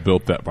 Yeah, I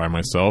built that by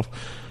myself.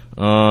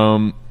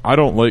 I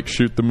don't like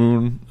shoot the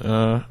moon,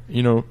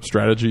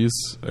 strategies.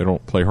 I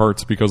don't play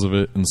hearts because of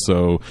it. And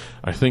so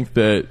I think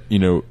that,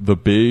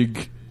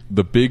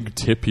 the big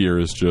tip here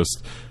is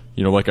just,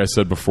 like I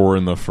said before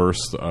in the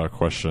first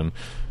question,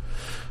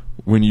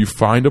 when you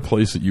find a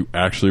place that you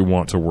actually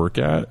want to work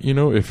at,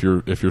 if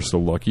you're so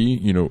lucky,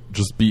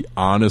 just be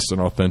honest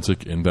and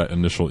authentic in that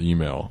initial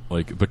email.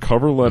 Like, the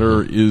cover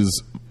letter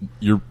is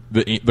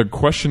the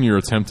question you're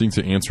attempting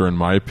to answer, in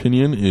my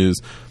opinion,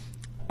 is,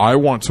 I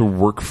want to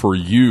work for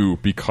you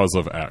because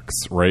of X,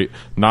 right?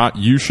 Not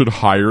you should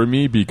hire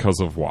me because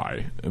of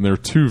Y. And they're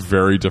 2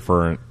 very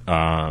different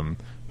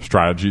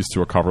strategies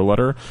to a cover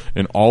letter.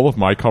 And all of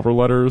my cover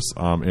letters,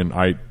 and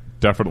I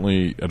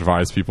definitely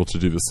advise people to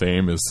do the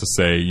same, is to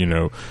say,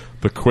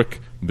 the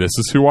quick, this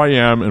is who I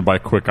am, and by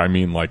quick I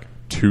mean like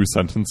 2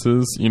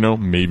 sentences,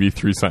 maybe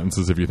 3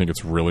 sentences if you think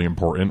it's really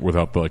important,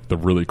 without the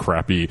really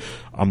crappy,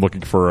 I'm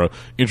looking for a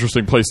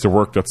interesting place to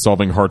work that's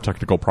solving hard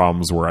technical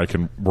problems where I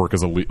can work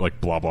as a lead, like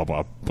blah blah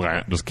blah,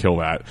 blah, just kill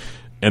that.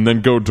 And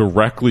then go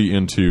directly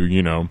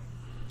into,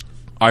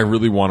 I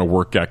really want to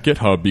work at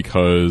GitHub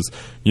because,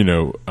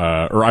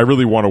 or I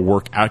really want to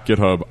work at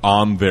GitHub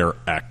on their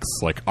X,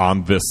 like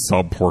on this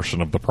sub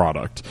portion of the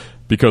product,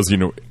 because,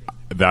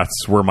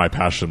 that's where my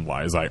passion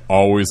lies. I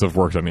always have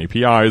worked on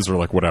APIs or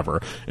like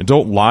whatever. And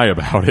don't lie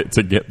about it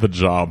to get the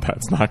job.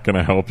 That's not going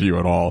to help you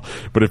at all.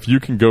 But if you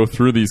can go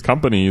through these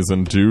companies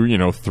and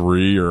do,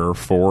 3 or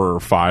 4 or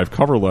 5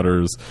 cover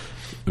letters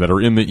that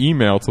are in the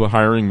email to the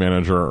hiring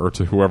manager or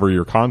to whoever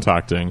you're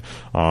contacting,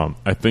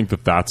 I think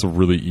that that's a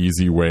really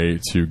easy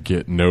way to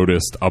get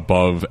noticed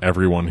above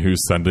everyone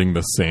who's sending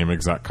the same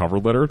exact cover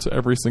letter to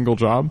every single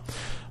job.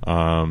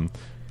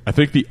 I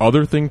think the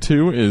other thing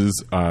too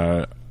is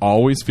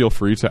always feel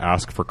free to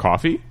ask for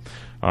coffee.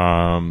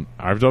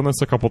 I've done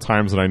this a couple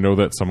times, and I know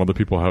that some other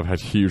people have had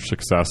huge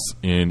success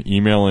in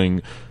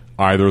emailing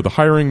either the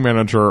hiring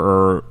manager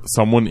or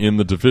someone in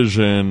the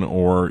division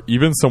or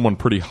even someone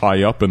pretty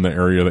high up in the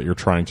area that you're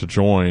trying to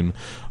join,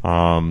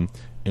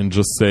 and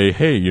just say,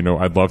 hey,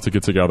 I'd love to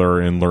get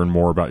together and learn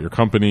more about your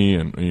company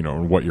and,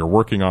 what you're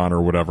working on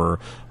or whatever.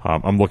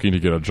 I'm looking to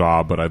get a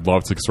job, but I'd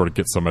love to sort of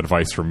get some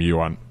advice from you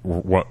on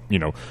what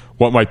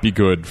might be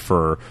good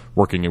for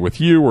working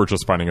with you or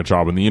just finding a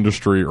job in the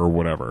industry or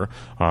whatever.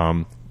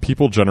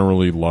 People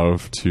generally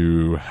love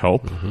to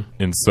help. Mm-hmm.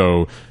 And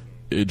so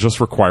it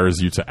just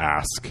requires you to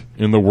ask.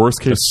 In the worst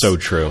case... It's so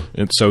true.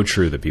 It's so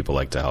true that people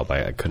like to help.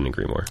 I couldn't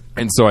agree more.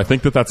 And so I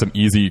think that that's an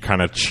easy kind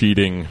of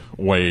cheating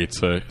way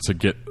to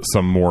get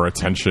some more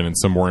attention and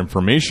some more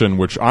information,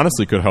 which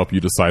honestly could help you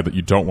decide that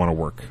you don't want to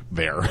work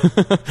there.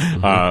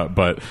 Mm-hmm.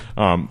 But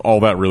all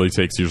that really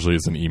takes usually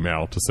is an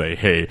email to say,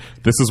 hey,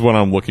 this is what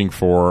I'm looking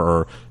for,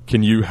 or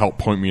can you help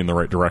point me in the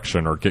right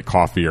direction, or get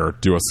coffee, or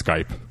do a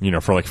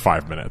Skype, for like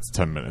 5 minutes,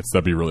 10 minutes.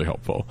 That'd be really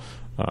helpful.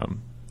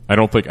 I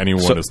don't think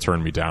anyone has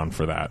turned me down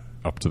for that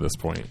up to this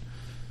point.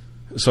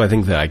 So I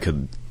think that I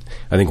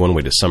think one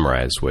way to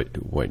summarize what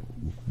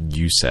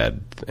you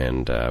said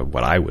and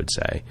what I would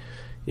say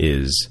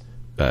is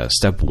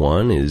step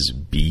 1 is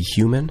be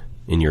human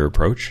in your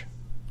approach.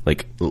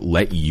 Like,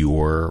 let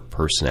your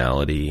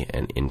personality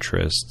and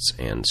interests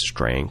and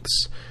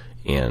strengths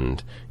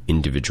and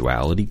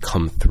individuality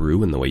come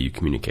through in the way you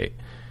communicate,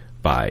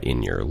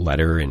 in your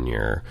letter, in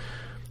your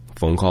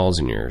phone calls,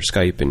 in your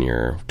Skype, in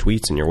your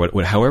tweets, in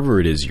your however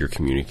it is you're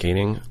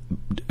communicating.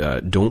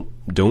 Don't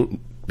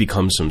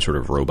become some sort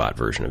of robot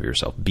version of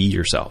yourself. Be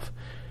yourself.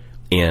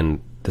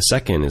 And the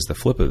second is the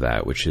flip of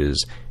that, which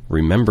is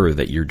remember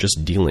that you're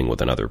just dealing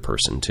with another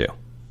person too.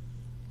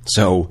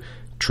 So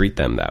treat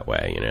them that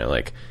way.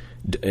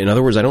 In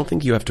other words, I don't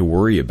think you have to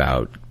worry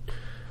about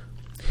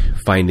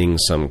finding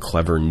some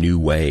clever new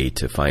way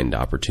to find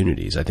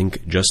opportunities. I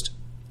think just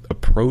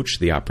approach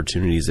the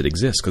opportunities that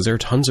exist, because there are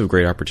tons of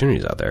great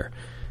opportunities out there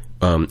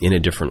in a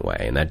different way.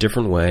 And that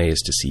different way is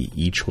to see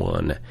each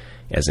one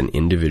as an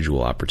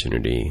individual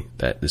opportunity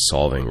that is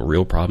solving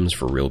real problems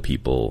for real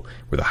people,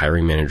 where the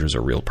hiring manager is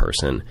a real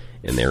person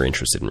and they're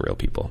interested in real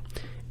people.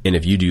 And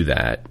if you do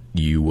that,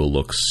 you will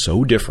look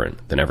so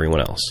different than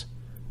everyone else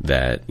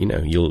that,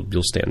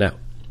 you'll stand out.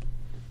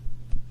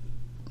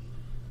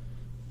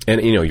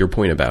 And, your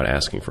point about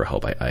asking for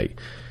help,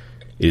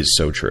 is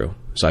so true.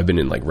 So I've been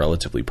in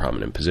relatively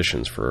prominent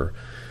positions for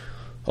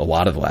a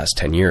lot of the last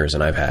 10 years,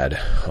 and I've had,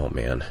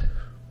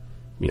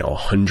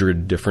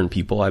 100 different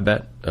people, I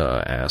bet,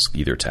 ask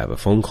either to have a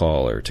phone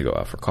call or to go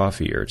out for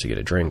coffee or to get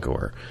a drink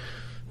or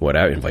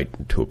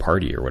invite to a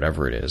party or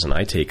whatever it is. And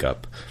I take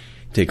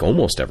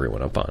almost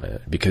everyone up on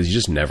it, because you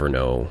just never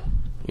know,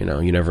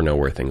 you never know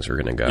where things are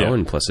going to go. Yeah.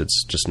 And plus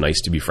it's just nice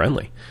to be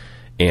friendly.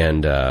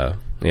 And, I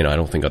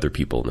don't think other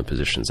people in the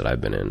positions that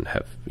I've been in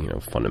have,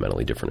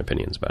 fundamentally different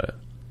opinions about it.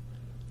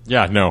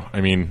 Yeah, no.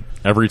 I mean,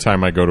 every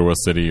time I go to a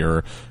city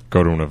or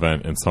go to an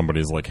event and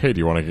somebody's like, hey, do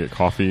you want to get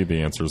coffee?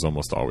 The answer is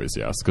almost always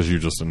yes, because you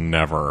just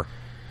never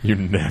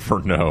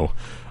know,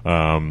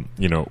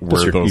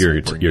 where those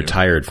you're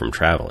tired from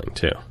traveling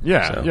too.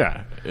 Yeah, so.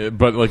 Yeah.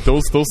 But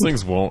those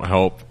things won't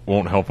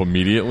help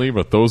immediately,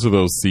 but those are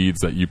those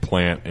seeds that you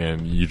plant,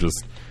 and you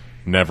just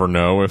never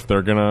know if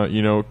they're going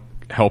to,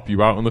 help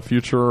you out in the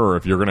future, or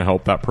if you're going to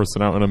help that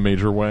person out in a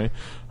major way.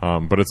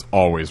 But it's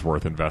always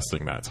worth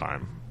investing that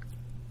time.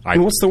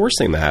 And what's the worst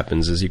thing that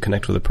happens is you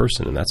connect with a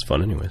person, and that's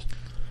fun anyways.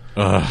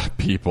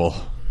 People.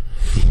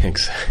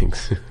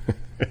 Exactly.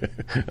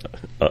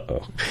 Uh-oh.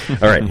 All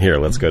right, here,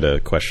 let's go to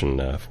question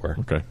 4.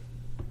 Okay.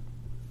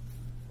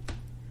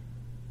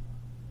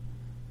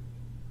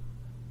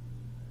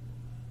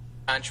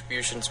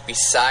 Contributions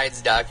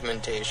besides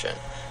documentation.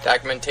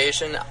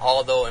 Documentation,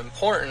 although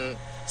important,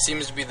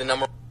 seems to be the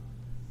number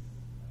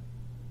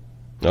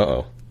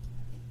Uh-oh.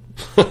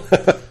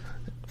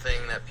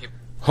 thing that people...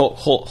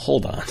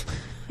 Hold on.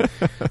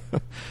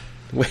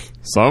 Wait.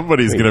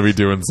 Somebody's going to be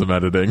doing some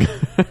editing.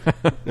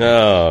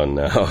 Oh,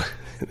 no.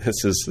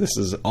 This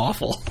is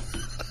awful.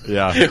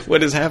 Yeah.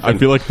 What is happening? I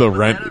feel like the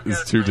rent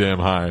is too damn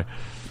high.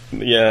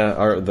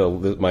 Yeah,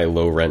 my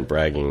low rent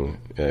bragging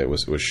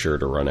was sure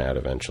to run out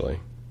eventually.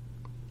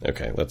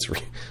 Okay, let's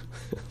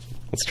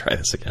try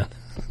this again.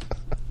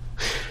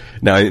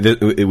 Now,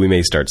 we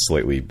may start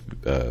slightly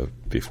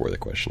before the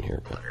question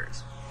here. But.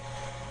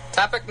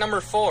 Topic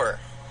number 4.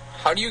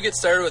 How do you get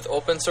started with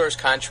open source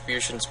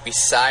contributions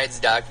besides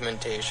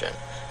documentation?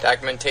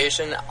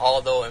 Documentation,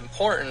 although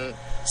important,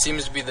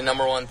 seems to be the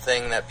number one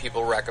thing that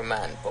people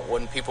recommend. But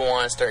when people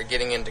want to start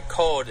getting into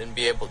code and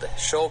be able to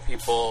show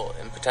people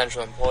and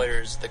potential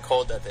employers the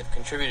code that they've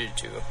contributed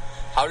to,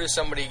 how does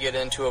somebody get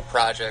into a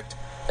project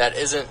that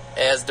isn't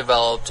as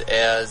developed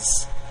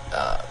as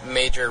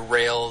major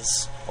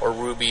Rails or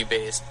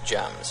Ruby-based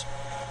gems?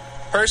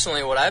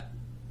 Personally, what I...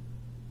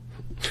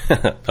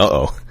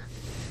 Uh-oh.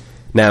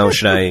 Now,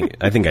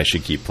 I think I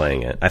should keep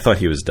playing it. I thought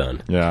he was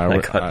done. Yeah,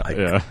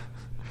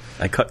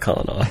 I cut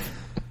Colin off.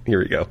 Here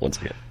we go, once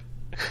again.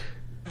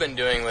 I've been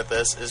doing with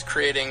this is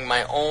creating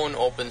my own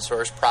open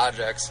source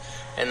projects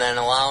and then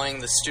allowing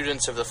the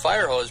students of the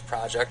Firehose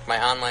project,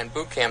 my online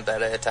boot camp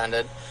that I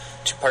attended,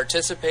 to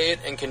participate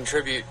and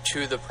contribute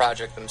to the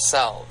project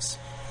themselves.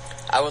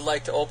 I would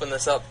like to open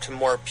this up to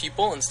more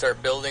people and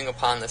start building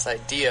upon this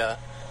idea,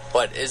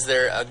 but is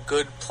there a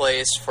good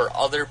place for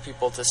other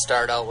people to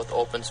start out with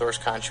open source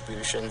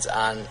contributions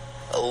on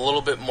a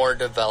little bit more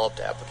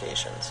developed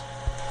applications?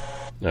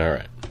 All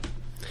right.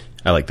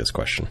 I like this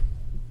question.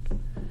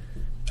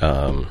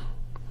 So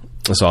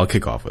I'll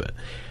kick off with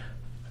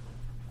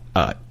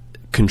it.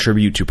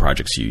 Contribute to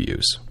projects you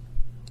use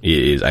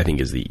I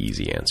think is the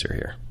easy answer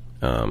here.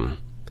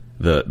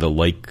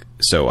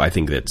 So I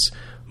think that's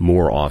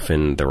more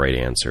often the right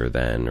answer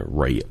than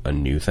write a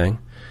new thing,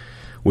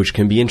 which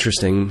can be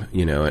interesting,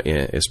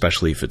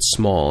 especially if it's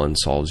small and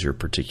solves your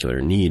particular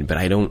need. But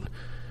I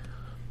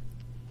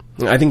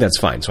think that's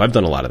fine. So I've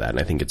done a lot of that, and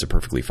I think it's a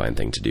perfectly fine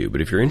thing to do. But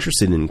if you're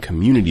interested in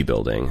community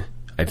building,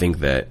 I think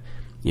that,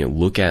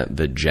 look at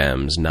the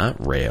gems,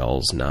 not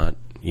Rails, not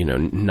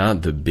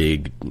the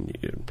big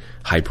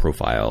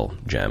high-profile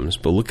gems,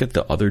 but look at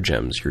the other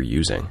gems you're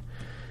using,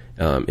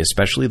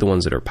 especially the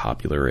ones that are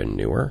popular and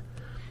newer.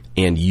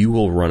 And you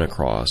will run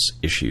across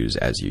issues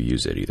as you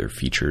use it, either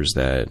features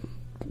that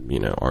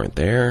aren't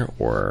there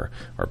or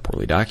are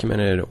poorly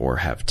documented or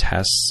have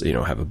tests,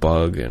 have a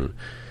bug and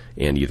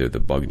either the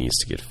bug needs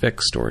to get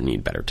fixed or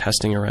need better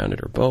testing around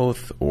it or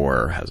both,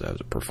 or has a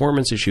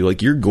performance issue.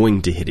 Like, you're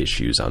going to hit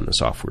issues on the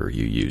software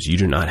you use. You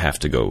do not have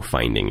to go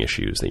finding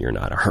issues that you're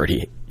not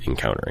already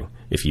encountering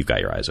if you've got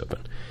your eyes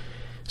open.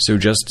 So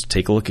just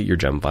take a look at your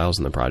gem files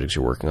and the projects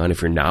you're working on.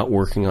 If you're not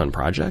working on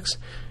projects,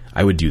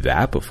 I would do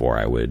that before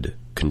I would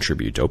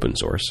contribute to open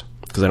source,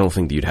 because I don't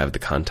think that you'd have the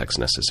context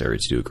necessary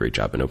to do a great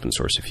job in open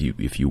source if you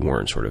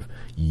weren't sort of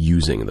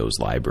using those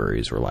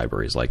libraries or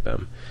libraries like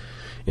them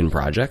in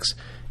projects.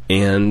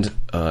 And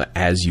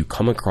as you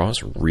come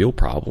across real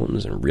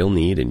problems and real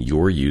need in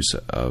your use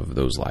of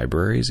those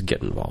libraries,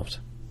 get involved.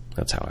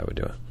 That's how I would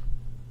do it.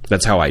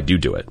 That's how I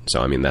do it.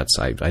 So, I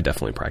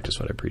definitely practice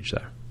what I preach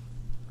there.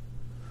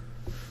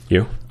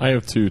 You? I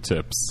have 2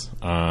 tips.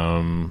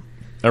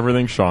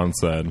 Everything Sean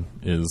said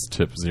is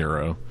tip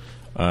 0.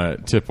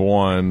 Tip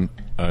 1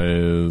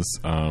 is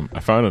I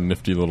found a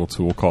nifty little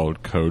tool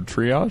called Code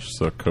Triage,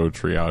 so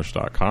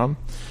codetriage.com.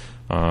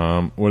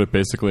 What it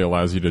basically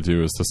allows you to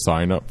do is to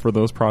sign up for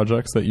those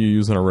projects that you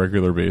use on a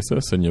regular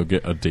basis, and you'll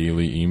get a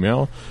daily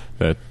email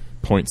that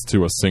points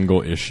to a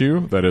single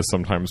issue that is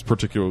sometimes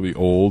particularly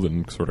old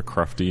and sort of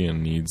crufty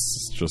and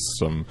needs just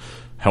some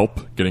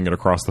help getting it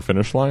across the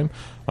finish line.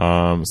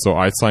 So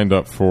I signed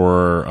up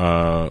for,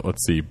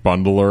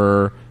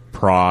 Bundler,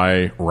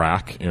 Pry,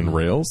 Rack, and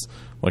Rails.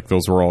 Like,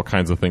 those were all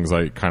kinds of things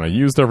I kind of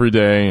used every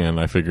day, and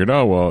I figured,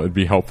 it'd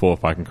be helpful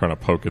if I can kind of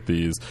poke at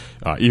these,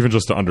 even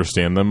just to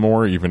understand them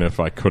more, even if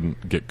I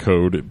couldn't get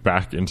code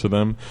back into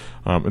them.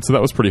 And so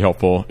that was pretty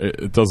helpful.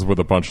 It does it with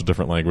a bunch of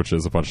different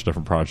languages, a bunch of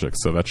different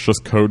projects. So that's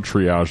just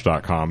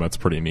codetriage.com. That's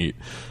pretty neat.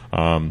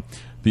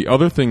 The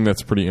other thing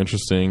that's pretty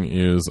interesting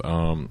is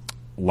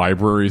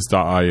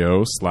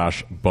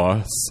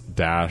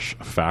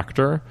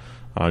libraries.io/bus-factor.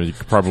 You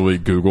could probably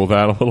Google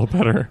that a little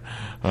better.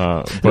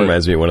 It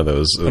reminds me of one of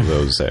those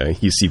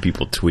you see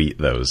people tweet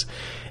those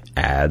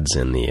ads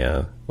in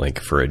the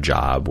for a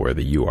job where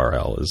the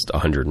URL is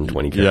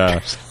 120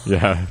 characters.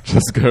 Yeah.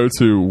 Just go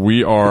to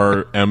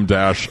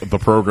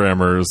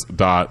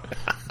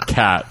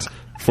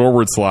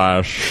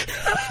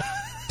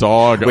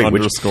weare-theprogrammers.cat/dog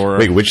underscore.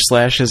 Wait, which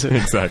slash is it?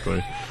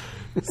 Exactly.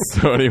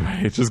 So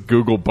anyway, just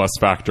Google bus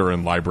factor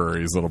and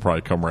libraries. It'll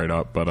probably come right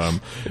up. But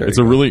it's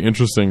a really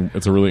interesting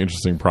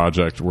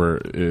project where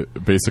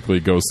it basically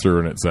goes through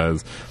and it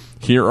says,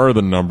 here are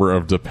the number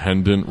of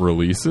dependent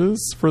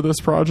releases for this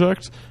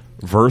project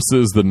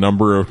versus the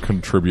number of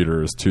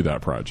contributors to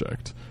that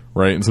project.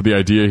 Right? And so the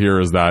idea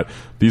here is that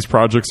these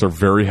projects are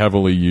very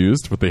heavily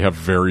used, but they have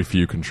very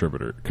few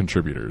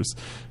contributors.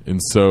 And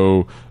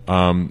so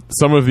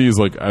some of these,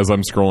 as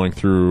I'm scrolling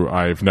through,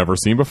 I've never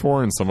seen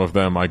before, and some of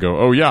them I go,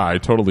 oh yeah, I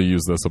totally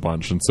use this a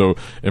bunch. And so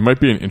it might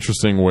be an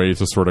interesting way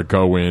to sort of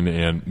go in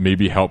and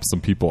maybe help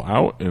some people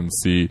out and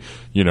see,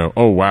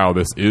 oh wow,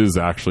 this is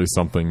actually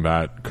something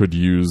that could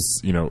use,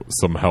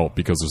 some help,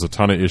 because there's a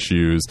ton of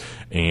issues,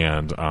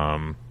 and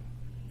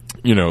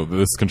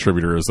this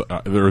contributor is,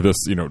 or this,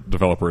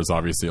 developer is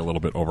obviously a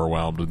little bit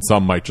overwhelmed, and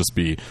some might just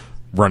be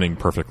running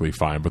perfectly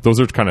fine. But those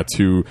are kind of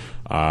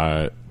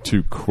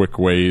two quick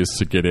ways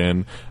to get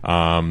in.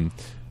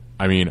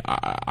 I mean,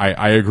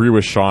 I agree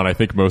with Sean. I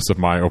think most of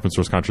my open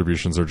source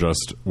contributions are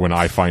just when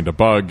I find a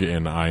bug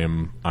and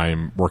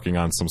I'm working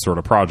on some sort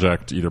of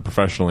project, either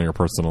professionally or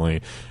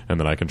personally, and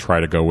then I can try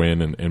to go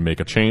in and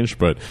make a change.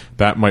 But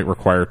that might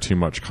require too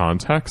much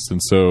context, and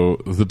so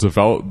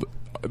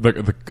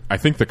I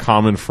think the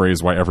common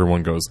phrase why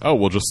everyone goes, "Oh,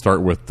 we'll just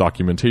start with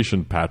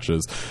documentation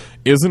patches,"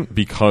 isn't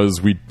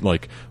because we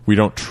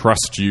don't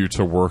trust you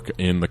to work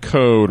in the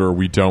code, or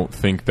we don't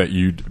think that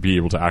you'd be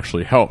able to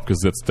actually help,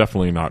 because that's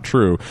definitely not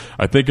true.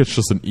 I think it's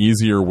just an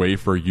easier way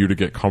for you to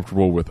get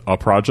comfortable with a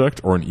project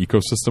or an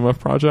ecosystem of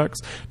projects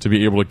to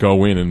be able to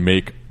go in and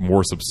make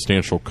more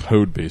substantial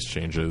code-based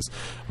changes.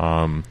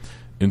 And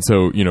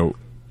so,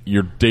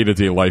 your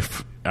day-to-day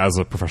life as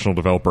a professional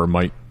developer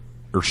might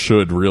or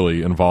should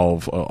really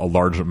involve a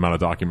large amount of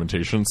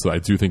documentation. So I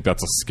do think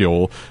that's a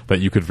skill that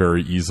you could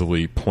very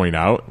easily point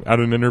out at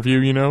an interview,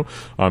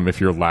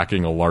 if you're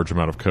lacking a large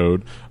amount of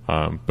code.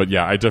 But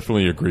yeah, I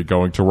definitely agree.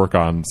 Going to work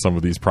on some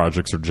of these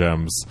projects or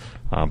gems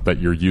that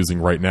you're using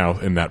right now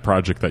in that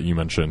project that you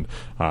mentioned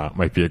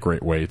might be a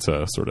great way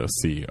to sort of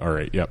see, all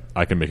right, yep,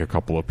 I can make a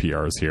couple of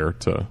PRs here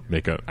to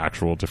make an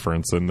actual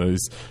difference in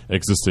these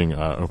existing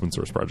open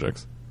source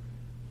projects.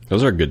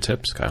 Those are good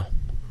tips, Kyle.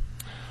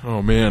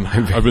 Oh man,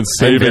 I've been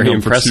saving them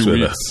for 2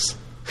 weeks.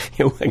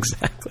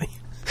 Exactly.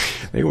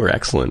 They were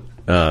excellent.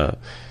 So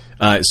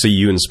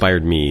you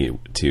inspired me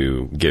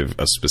to give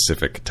a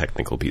specific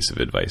technical piece of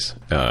advice,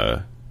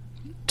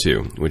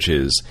 too, which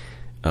is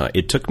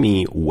it took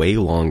me way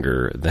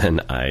longer than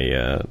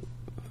I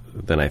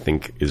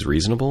think is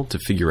reasonable to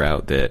figure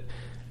out that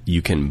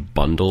you can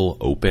bundle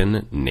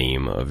open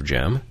name of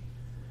gem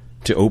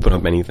to open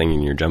up anything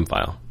in your gem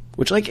file,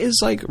 which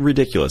is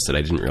ridiculous that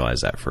I didn't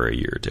realize that for a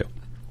year or two.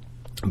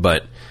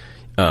 But,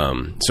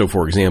 so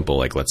for example,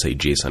 let's say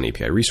JSON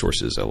API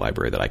resources, a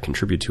library that I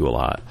contribute to a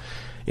lot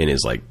and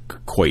is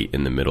quite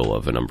in the middle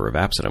of a number of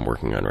apps that I'm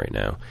working on right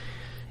now.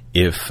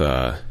 If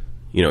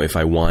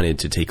I wanted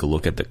to take a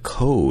look at the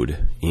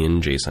code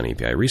in JSON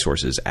API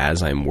resources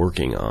as I'm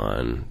working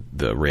on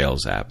the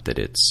Rails app that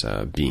it's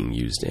being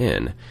used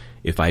in,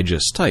 if I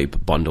just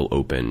type bundle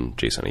open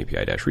JSON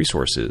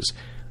API-resources,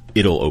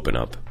 it'll open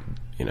up,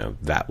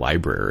 that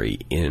library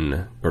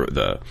or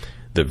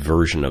the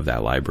version of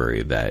that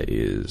library that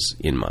is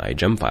in my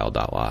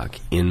gemfile.lock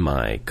in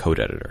my code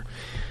editor.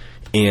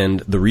 And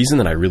the reason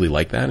that I really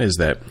like that is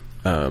that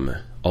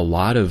a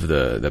lot of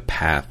the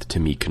path to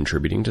me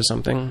contributing to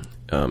something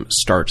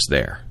starts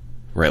there,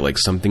 right?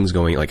 Something's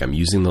going, I'm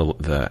using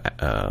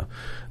the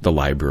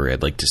library.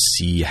 I'd like to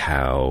see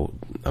how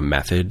a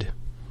method,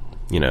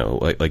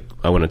 I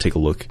want to take a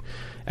look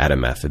at a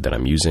method that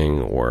I'm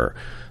using or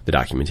the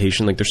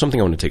documentation. There's something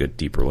I want to take a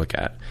deeper look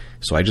at.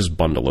 So I just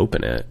bundle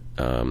open it,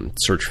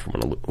 search for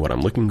what I'm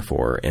looking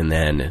for, and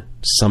then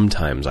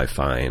sometimes I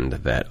find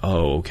that,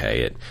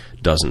 it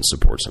doesn't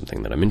support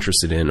something that I'm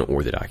interested in,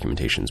 or the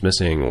documentation's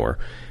missing, or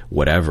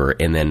whatever,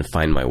 and then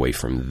find my way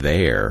from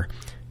there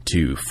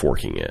to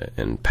forking it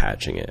and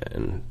patching it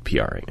and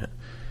PRing it.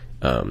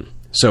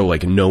 So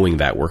knowing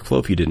that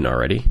workflow, if you didn't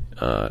already,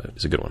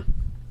 is a good one.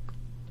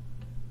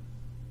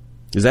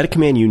 Is that a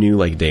command you knew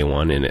day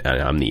one, and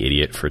I'm the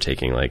idiot for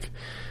taking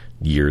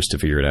years to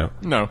figure it out?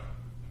 No,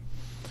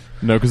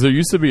 because there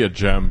used to be a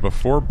gem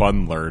before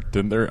Bundler,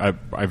 didn't there?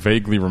 I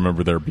vaguely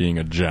remember there being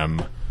a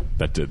gem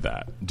that did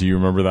that. Do you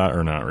remember that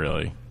or not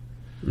really?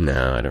 No,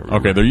 I don't remember.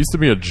 Okay, there used to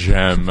be a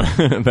gem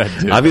that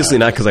did Obviously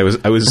that. Not, because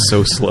I was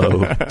so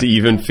slow to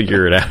even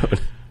figure it out.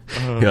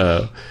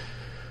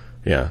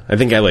 Yeah, I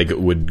think I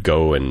would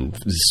go and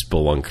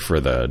spelunk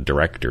for the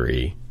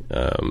directory.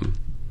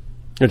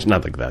 It's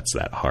not that's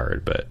that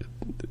hard, but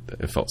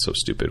it felt so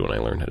stupid when I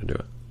learned how to do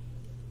it.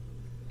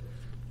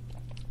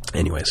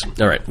 Anyways,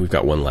 all right, we've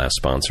got one last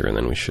sponsor, and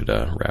then we should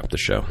wrap the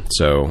show.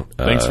 So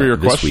thanks for your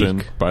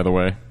question, by the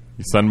way.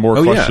 You send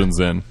more questions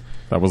in.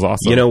 That was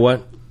awesome. You know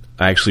what?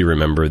 I actually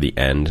remember the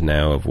end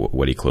now of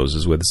what he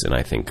closes with, and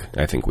I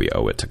think we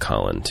owe it to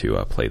Colin to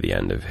play the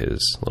end of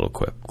his little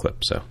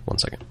clip. So, 1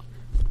 second.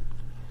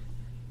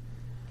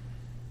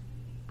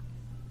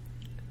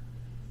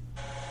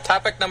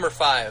 Topic number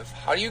 5.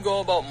 How do you go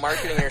about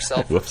marketing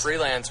yourself for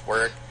freelance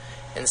work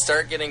and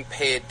start getting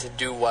paid to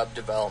do web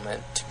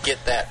development to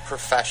get that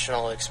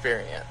professional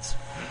experience?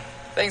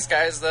 Thanks,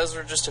 guys. Those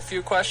were just a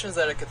few questions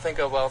that I could think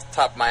of off the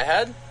top of my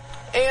head.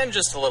 And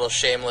just a little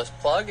shameless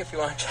plug. If you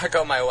want to check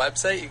out my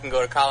website, you can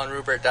go to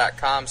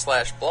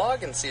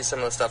colinrubert.com/blog and see some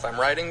of the stuff I'm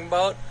writing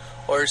about.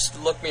 Or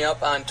look me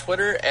up on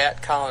Twitter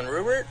at Colin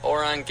Rubert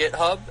or on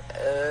GitHub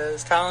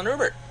as Colin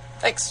Rubert.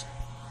 Thanks.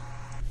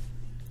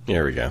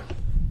 There we go.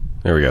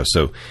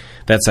 So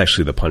that's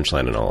actually the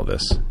punchline in all of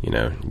this.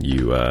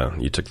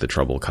 You took the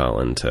trouble,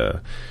 Colin,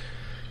 to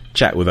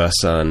chat with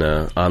us on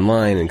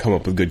online and come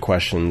up with good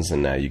questions,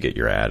 and now you get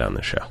your ad on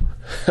the show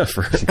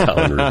for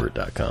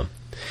colinrubert.com.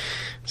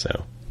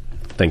 So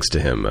thanks to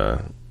him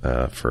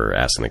for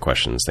asking the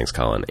questions. Thanks,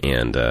 Colin.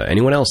 And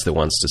anyone else that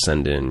wants to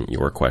send in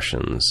your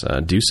questions,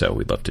 do so.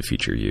 We'd love to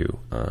feature you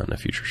on a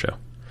future show.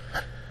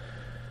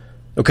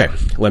 Okay,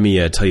 let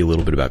me tell you a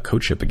little bit about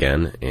CodeShip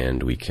again,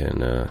 and we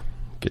can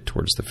get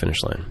towards the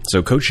finish line.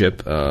 So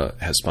CodeShip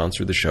has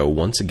sponsored the show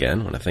once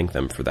again. I want to thank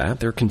them for that.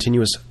 They're a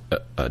continuous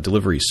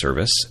delivery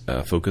service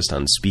focused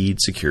on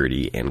speed,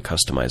 security, and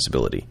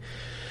customizability.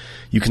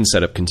 You can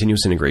set up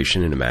continuous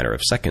integration in a matter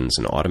of seconds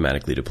and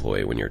automatically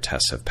deploy when your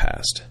tests have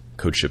passed.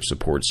 CodeShip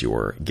supports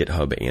your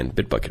GitHub and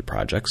Bitbucket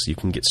projects. You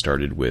can get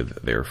started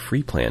with their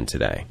free plan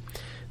today.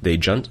 They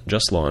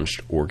just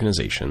launched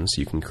Organizations.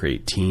 You can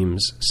create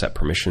teams, set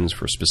permissions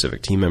for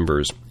specific team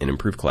members, and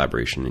improve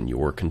collaboration in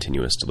your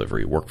continuous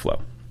delivery workflow.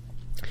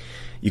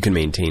 You can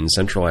maintain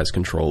centralized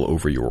control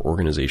over your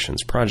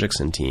organization's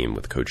projects and team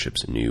with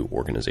CodeShip's new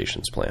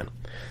Organizations plan.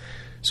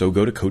 So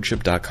go to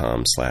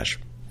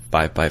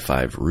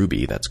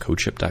codeship.com/5x5Ruby. That's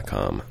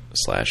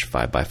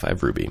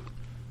codeship.com/5x5Ruby.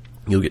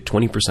 You'll get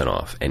 20%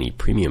 off any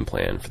premium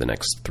plan for the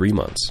next 3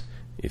 months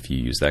if you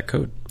use that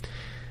code.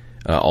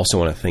 Also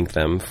want to thank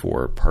them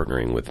for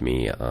partnering with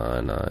me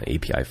on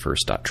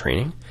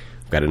APIFirst.training.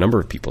 We've got a number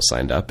of people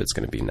signed up. It's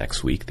going to be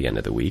next week, the end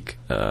of the week.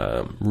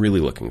 Really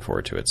looking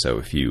forward to it. So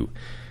if you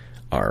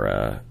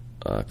are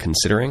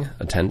considering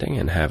attending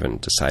and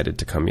haven't decided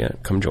to come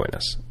yet, come join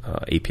us.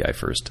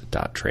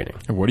 APIFirst.training.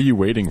 What are you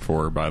waiting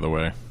for, by the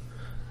way?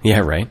 Yeah,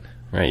 right.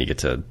 Right. You get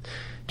to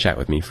chat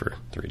with me for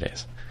 3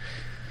 days.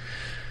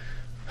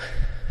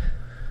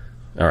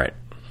 All right.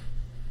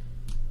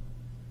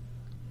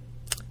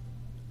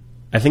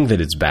 I think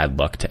that it's bad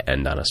luck to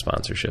end on a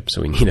sponsorship,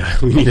 so we need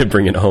to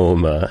bring it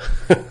home.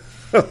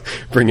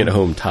 Bring it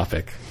home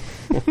topic.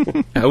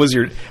 How was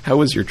your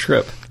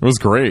trip? It was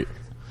great.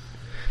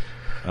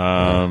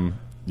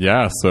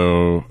 Yeah,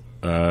 so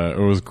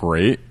it was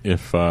great.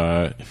 If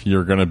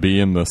you're going to be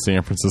in the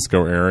San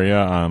Francisco area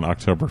on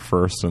October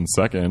 1st and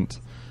 2nd,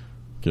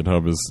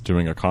 GitHub is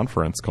doing a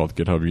conference called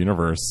GitHub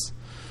Universe,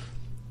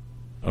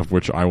 of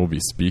which I will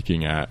be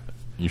speaking at.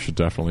 You should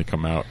definitely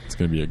come out. It's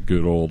going to be a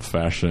good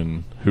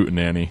old-fashioned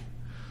hootenanny.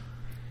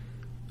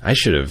 I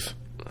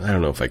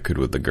don't know if I could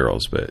with the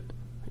girls, but,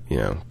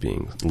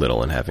 being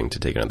little and having to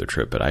take another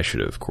trip, but I should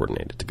have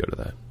coordinated to go to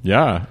that.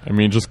 Yeah. I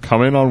mean, just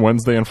come in on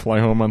Wednesday and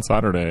fly home on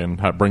Saturday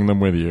and bring them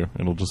with you.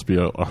 It'll just be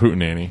a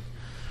hootenanny.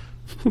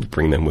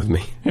 Bring them with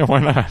me. Yeah,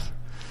 why not?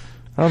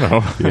 I don't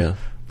know. Yeah.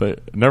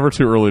 But never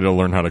too early to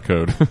learn how to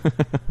code.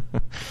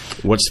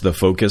 What's the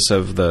focus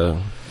of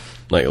the...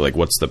 Like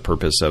what's the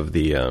purpose of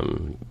the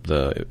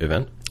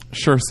event?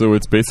 Sure. So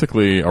it's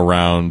basically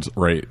around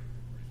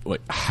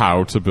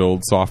how to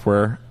build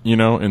software,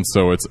 and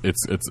so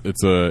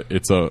it's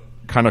a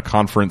kind of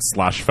conference /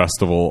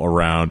 festival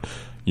around,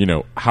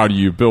 how do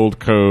you build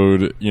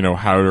code,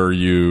 how are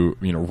you,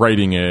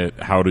 writing it,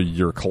 how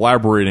you're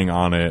collaborating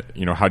on it,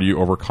 how do you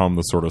overcome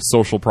the sort of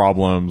social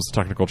problems,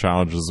 technical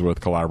challenges with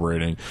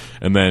collaborating,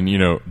 and then,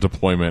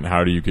 deployment,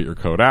 how do you get your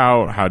code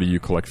out, how do you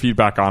collect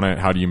feedback on it,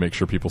 how do you make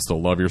sure people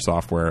still love your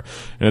software,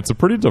 and it's a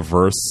pretty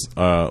diverse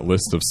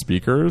list of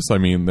speakers. I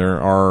mean,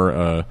 there are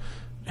a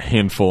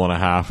handful and a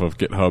half of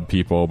GitHub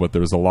people, but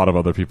there's a lot of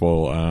other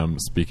people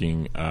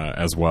speaking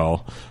as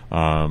well.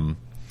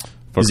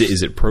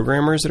 Is it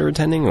programmers that are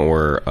attending,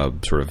 or a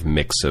sort of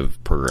mix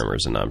of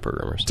programmers and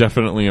non-programmers?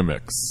 Definitely a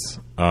mix.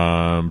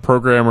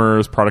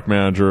 Programmers, product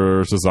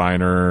managers,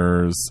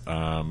 designers,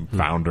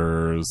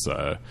 founders.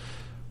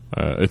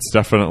 It's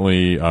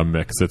definitely a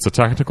mix. It's a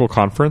technical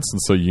conference, and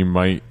so you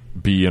might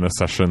be in a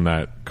session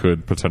that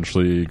could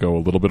potentially go a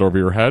little bit over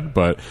your head,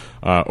 but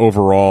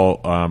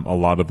overall, a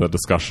lot of the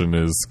discussion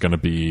is going to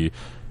be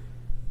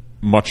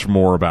much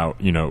more about,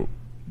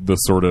 the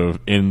sort of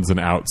ins and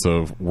outs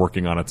of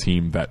working on a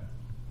team that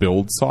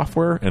build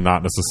software, and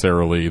not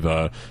necessarily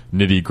the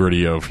nitty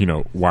gritty of,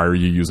 why are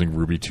you using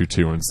Ruby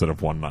 2.2 instead of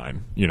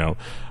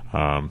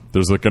 1.9?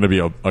 There's going to be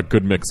a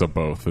good mix of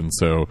both. And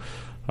so,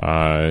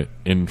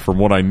 from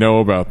what I know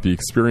about the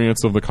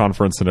experience of the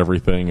conference and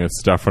everything,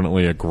 it's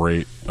definitely a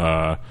great,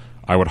 I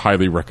would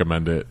highly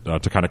recommend it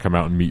to kind of come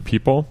out and meet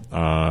people.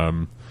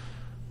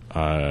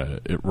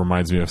 It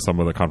reminds me of some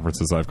of the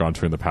conferences I've gone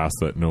to in the past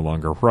that no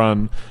longer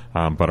run,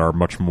 but are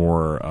much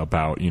more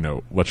about,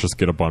 let's just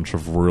get a bunch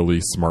of really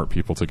smart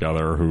people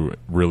together who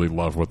really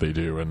love what they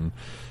do. And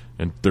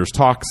there's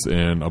talks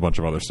and a bunch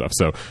of other stuff.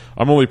 So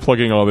I'm only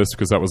plugging all this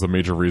because that was a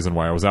major reason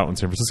why I was out in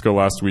San Francisco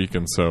last week.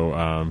 And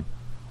so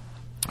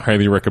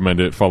highly recommend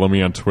it. Follow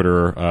me on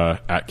Twitter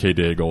at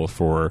KDaigle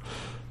for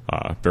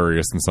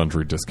various and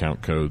sundry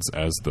discount codes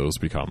as those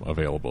become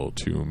available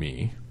to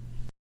me.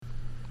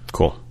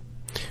 Cool.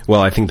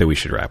 Well, I think that we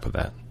should wrap with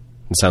that.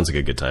 It sounds like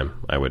a good time.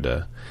 I would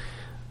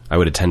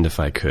attend if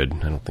I could.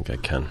 I don't think I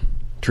can.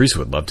 Teresa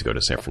would love to go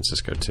to San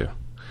Francisco too,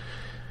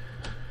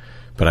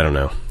 but I don't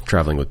know.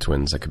 Traveling with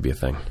twins, that could be a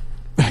thing.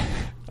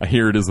 I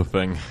hear it is a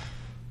thing.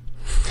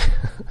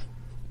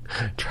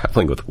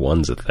 Traveling with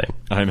one's a thing.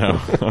 I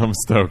know. I'm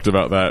stoked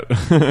about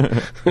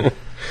that.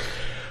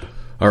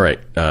 All right.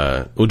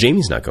 Well,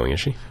 Jamie's not going,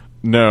 is she?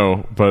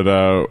 No, but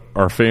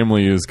our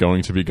family is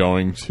going to be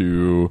going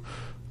to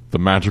the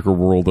magical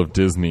world of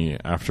Disney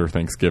after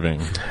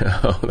Thanksgiving.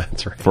 Oh,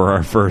 that's right. For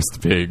our first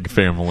big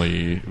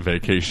family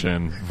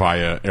vacation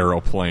via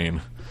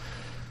aeroplane.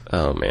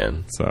 Oh,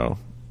 man. So,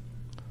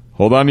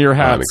 hold on to your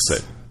hats. I'm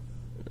excited.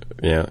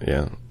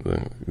 Yeah.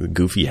 The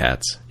goofy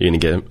hats. You're going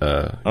to get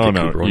oh,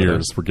 no, Cooper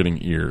ears. We're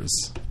getting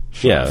ears.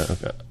 Yeah.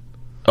 Okay.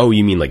 Oh,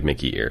 you mean like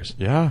Mickey ears?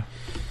 Yeah.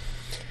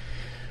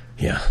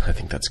 Yeah, I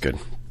think that's good.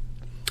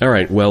 All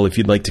right. Well, if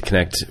you'd like to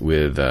connect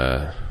with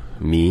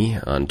me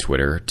on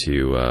Twitter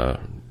to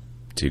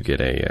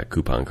get a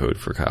coupon code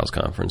for Kyle's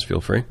conference,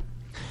 feel free.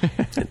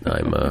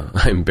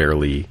 I'm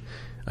barely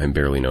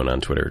known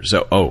on Twitter.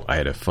 So, I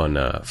had a fun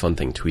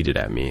thing tweeted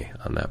at me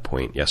on that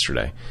point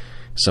yesterday.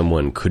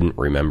 Someone couldn't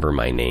remember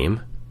my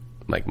name,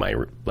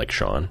 like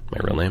Sean, my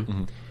real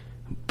name,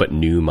 but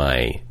knew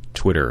my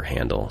Twitter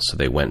handle. So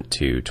they went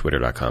to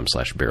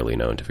twitter.com/barely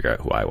known to figure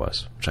out who I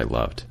was, which I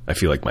loved. I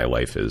feel like my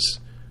life is,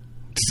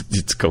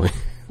 it's going,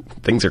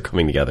 things are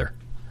coming together.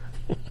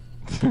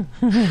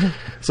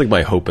 It's like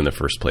my hope in the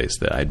first place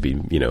that I'd be,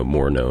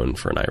 more known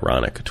for an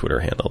ironic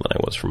Twitter handle than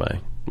I was for my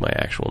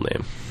actual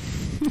name.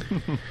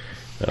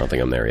 I don't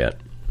think I'm there yet.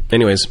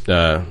 Anyways,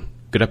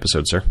 good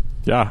episode, sir.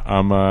 Yeah,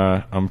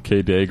 I'm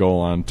K Daigle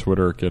on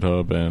Twitter,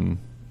 GitHub, and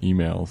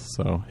emails.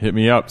 So hit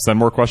me up, send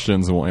more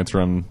questions, and we'll answer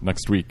them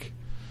next week.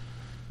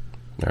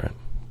 All right.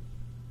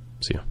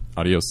 See you.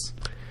 Adios.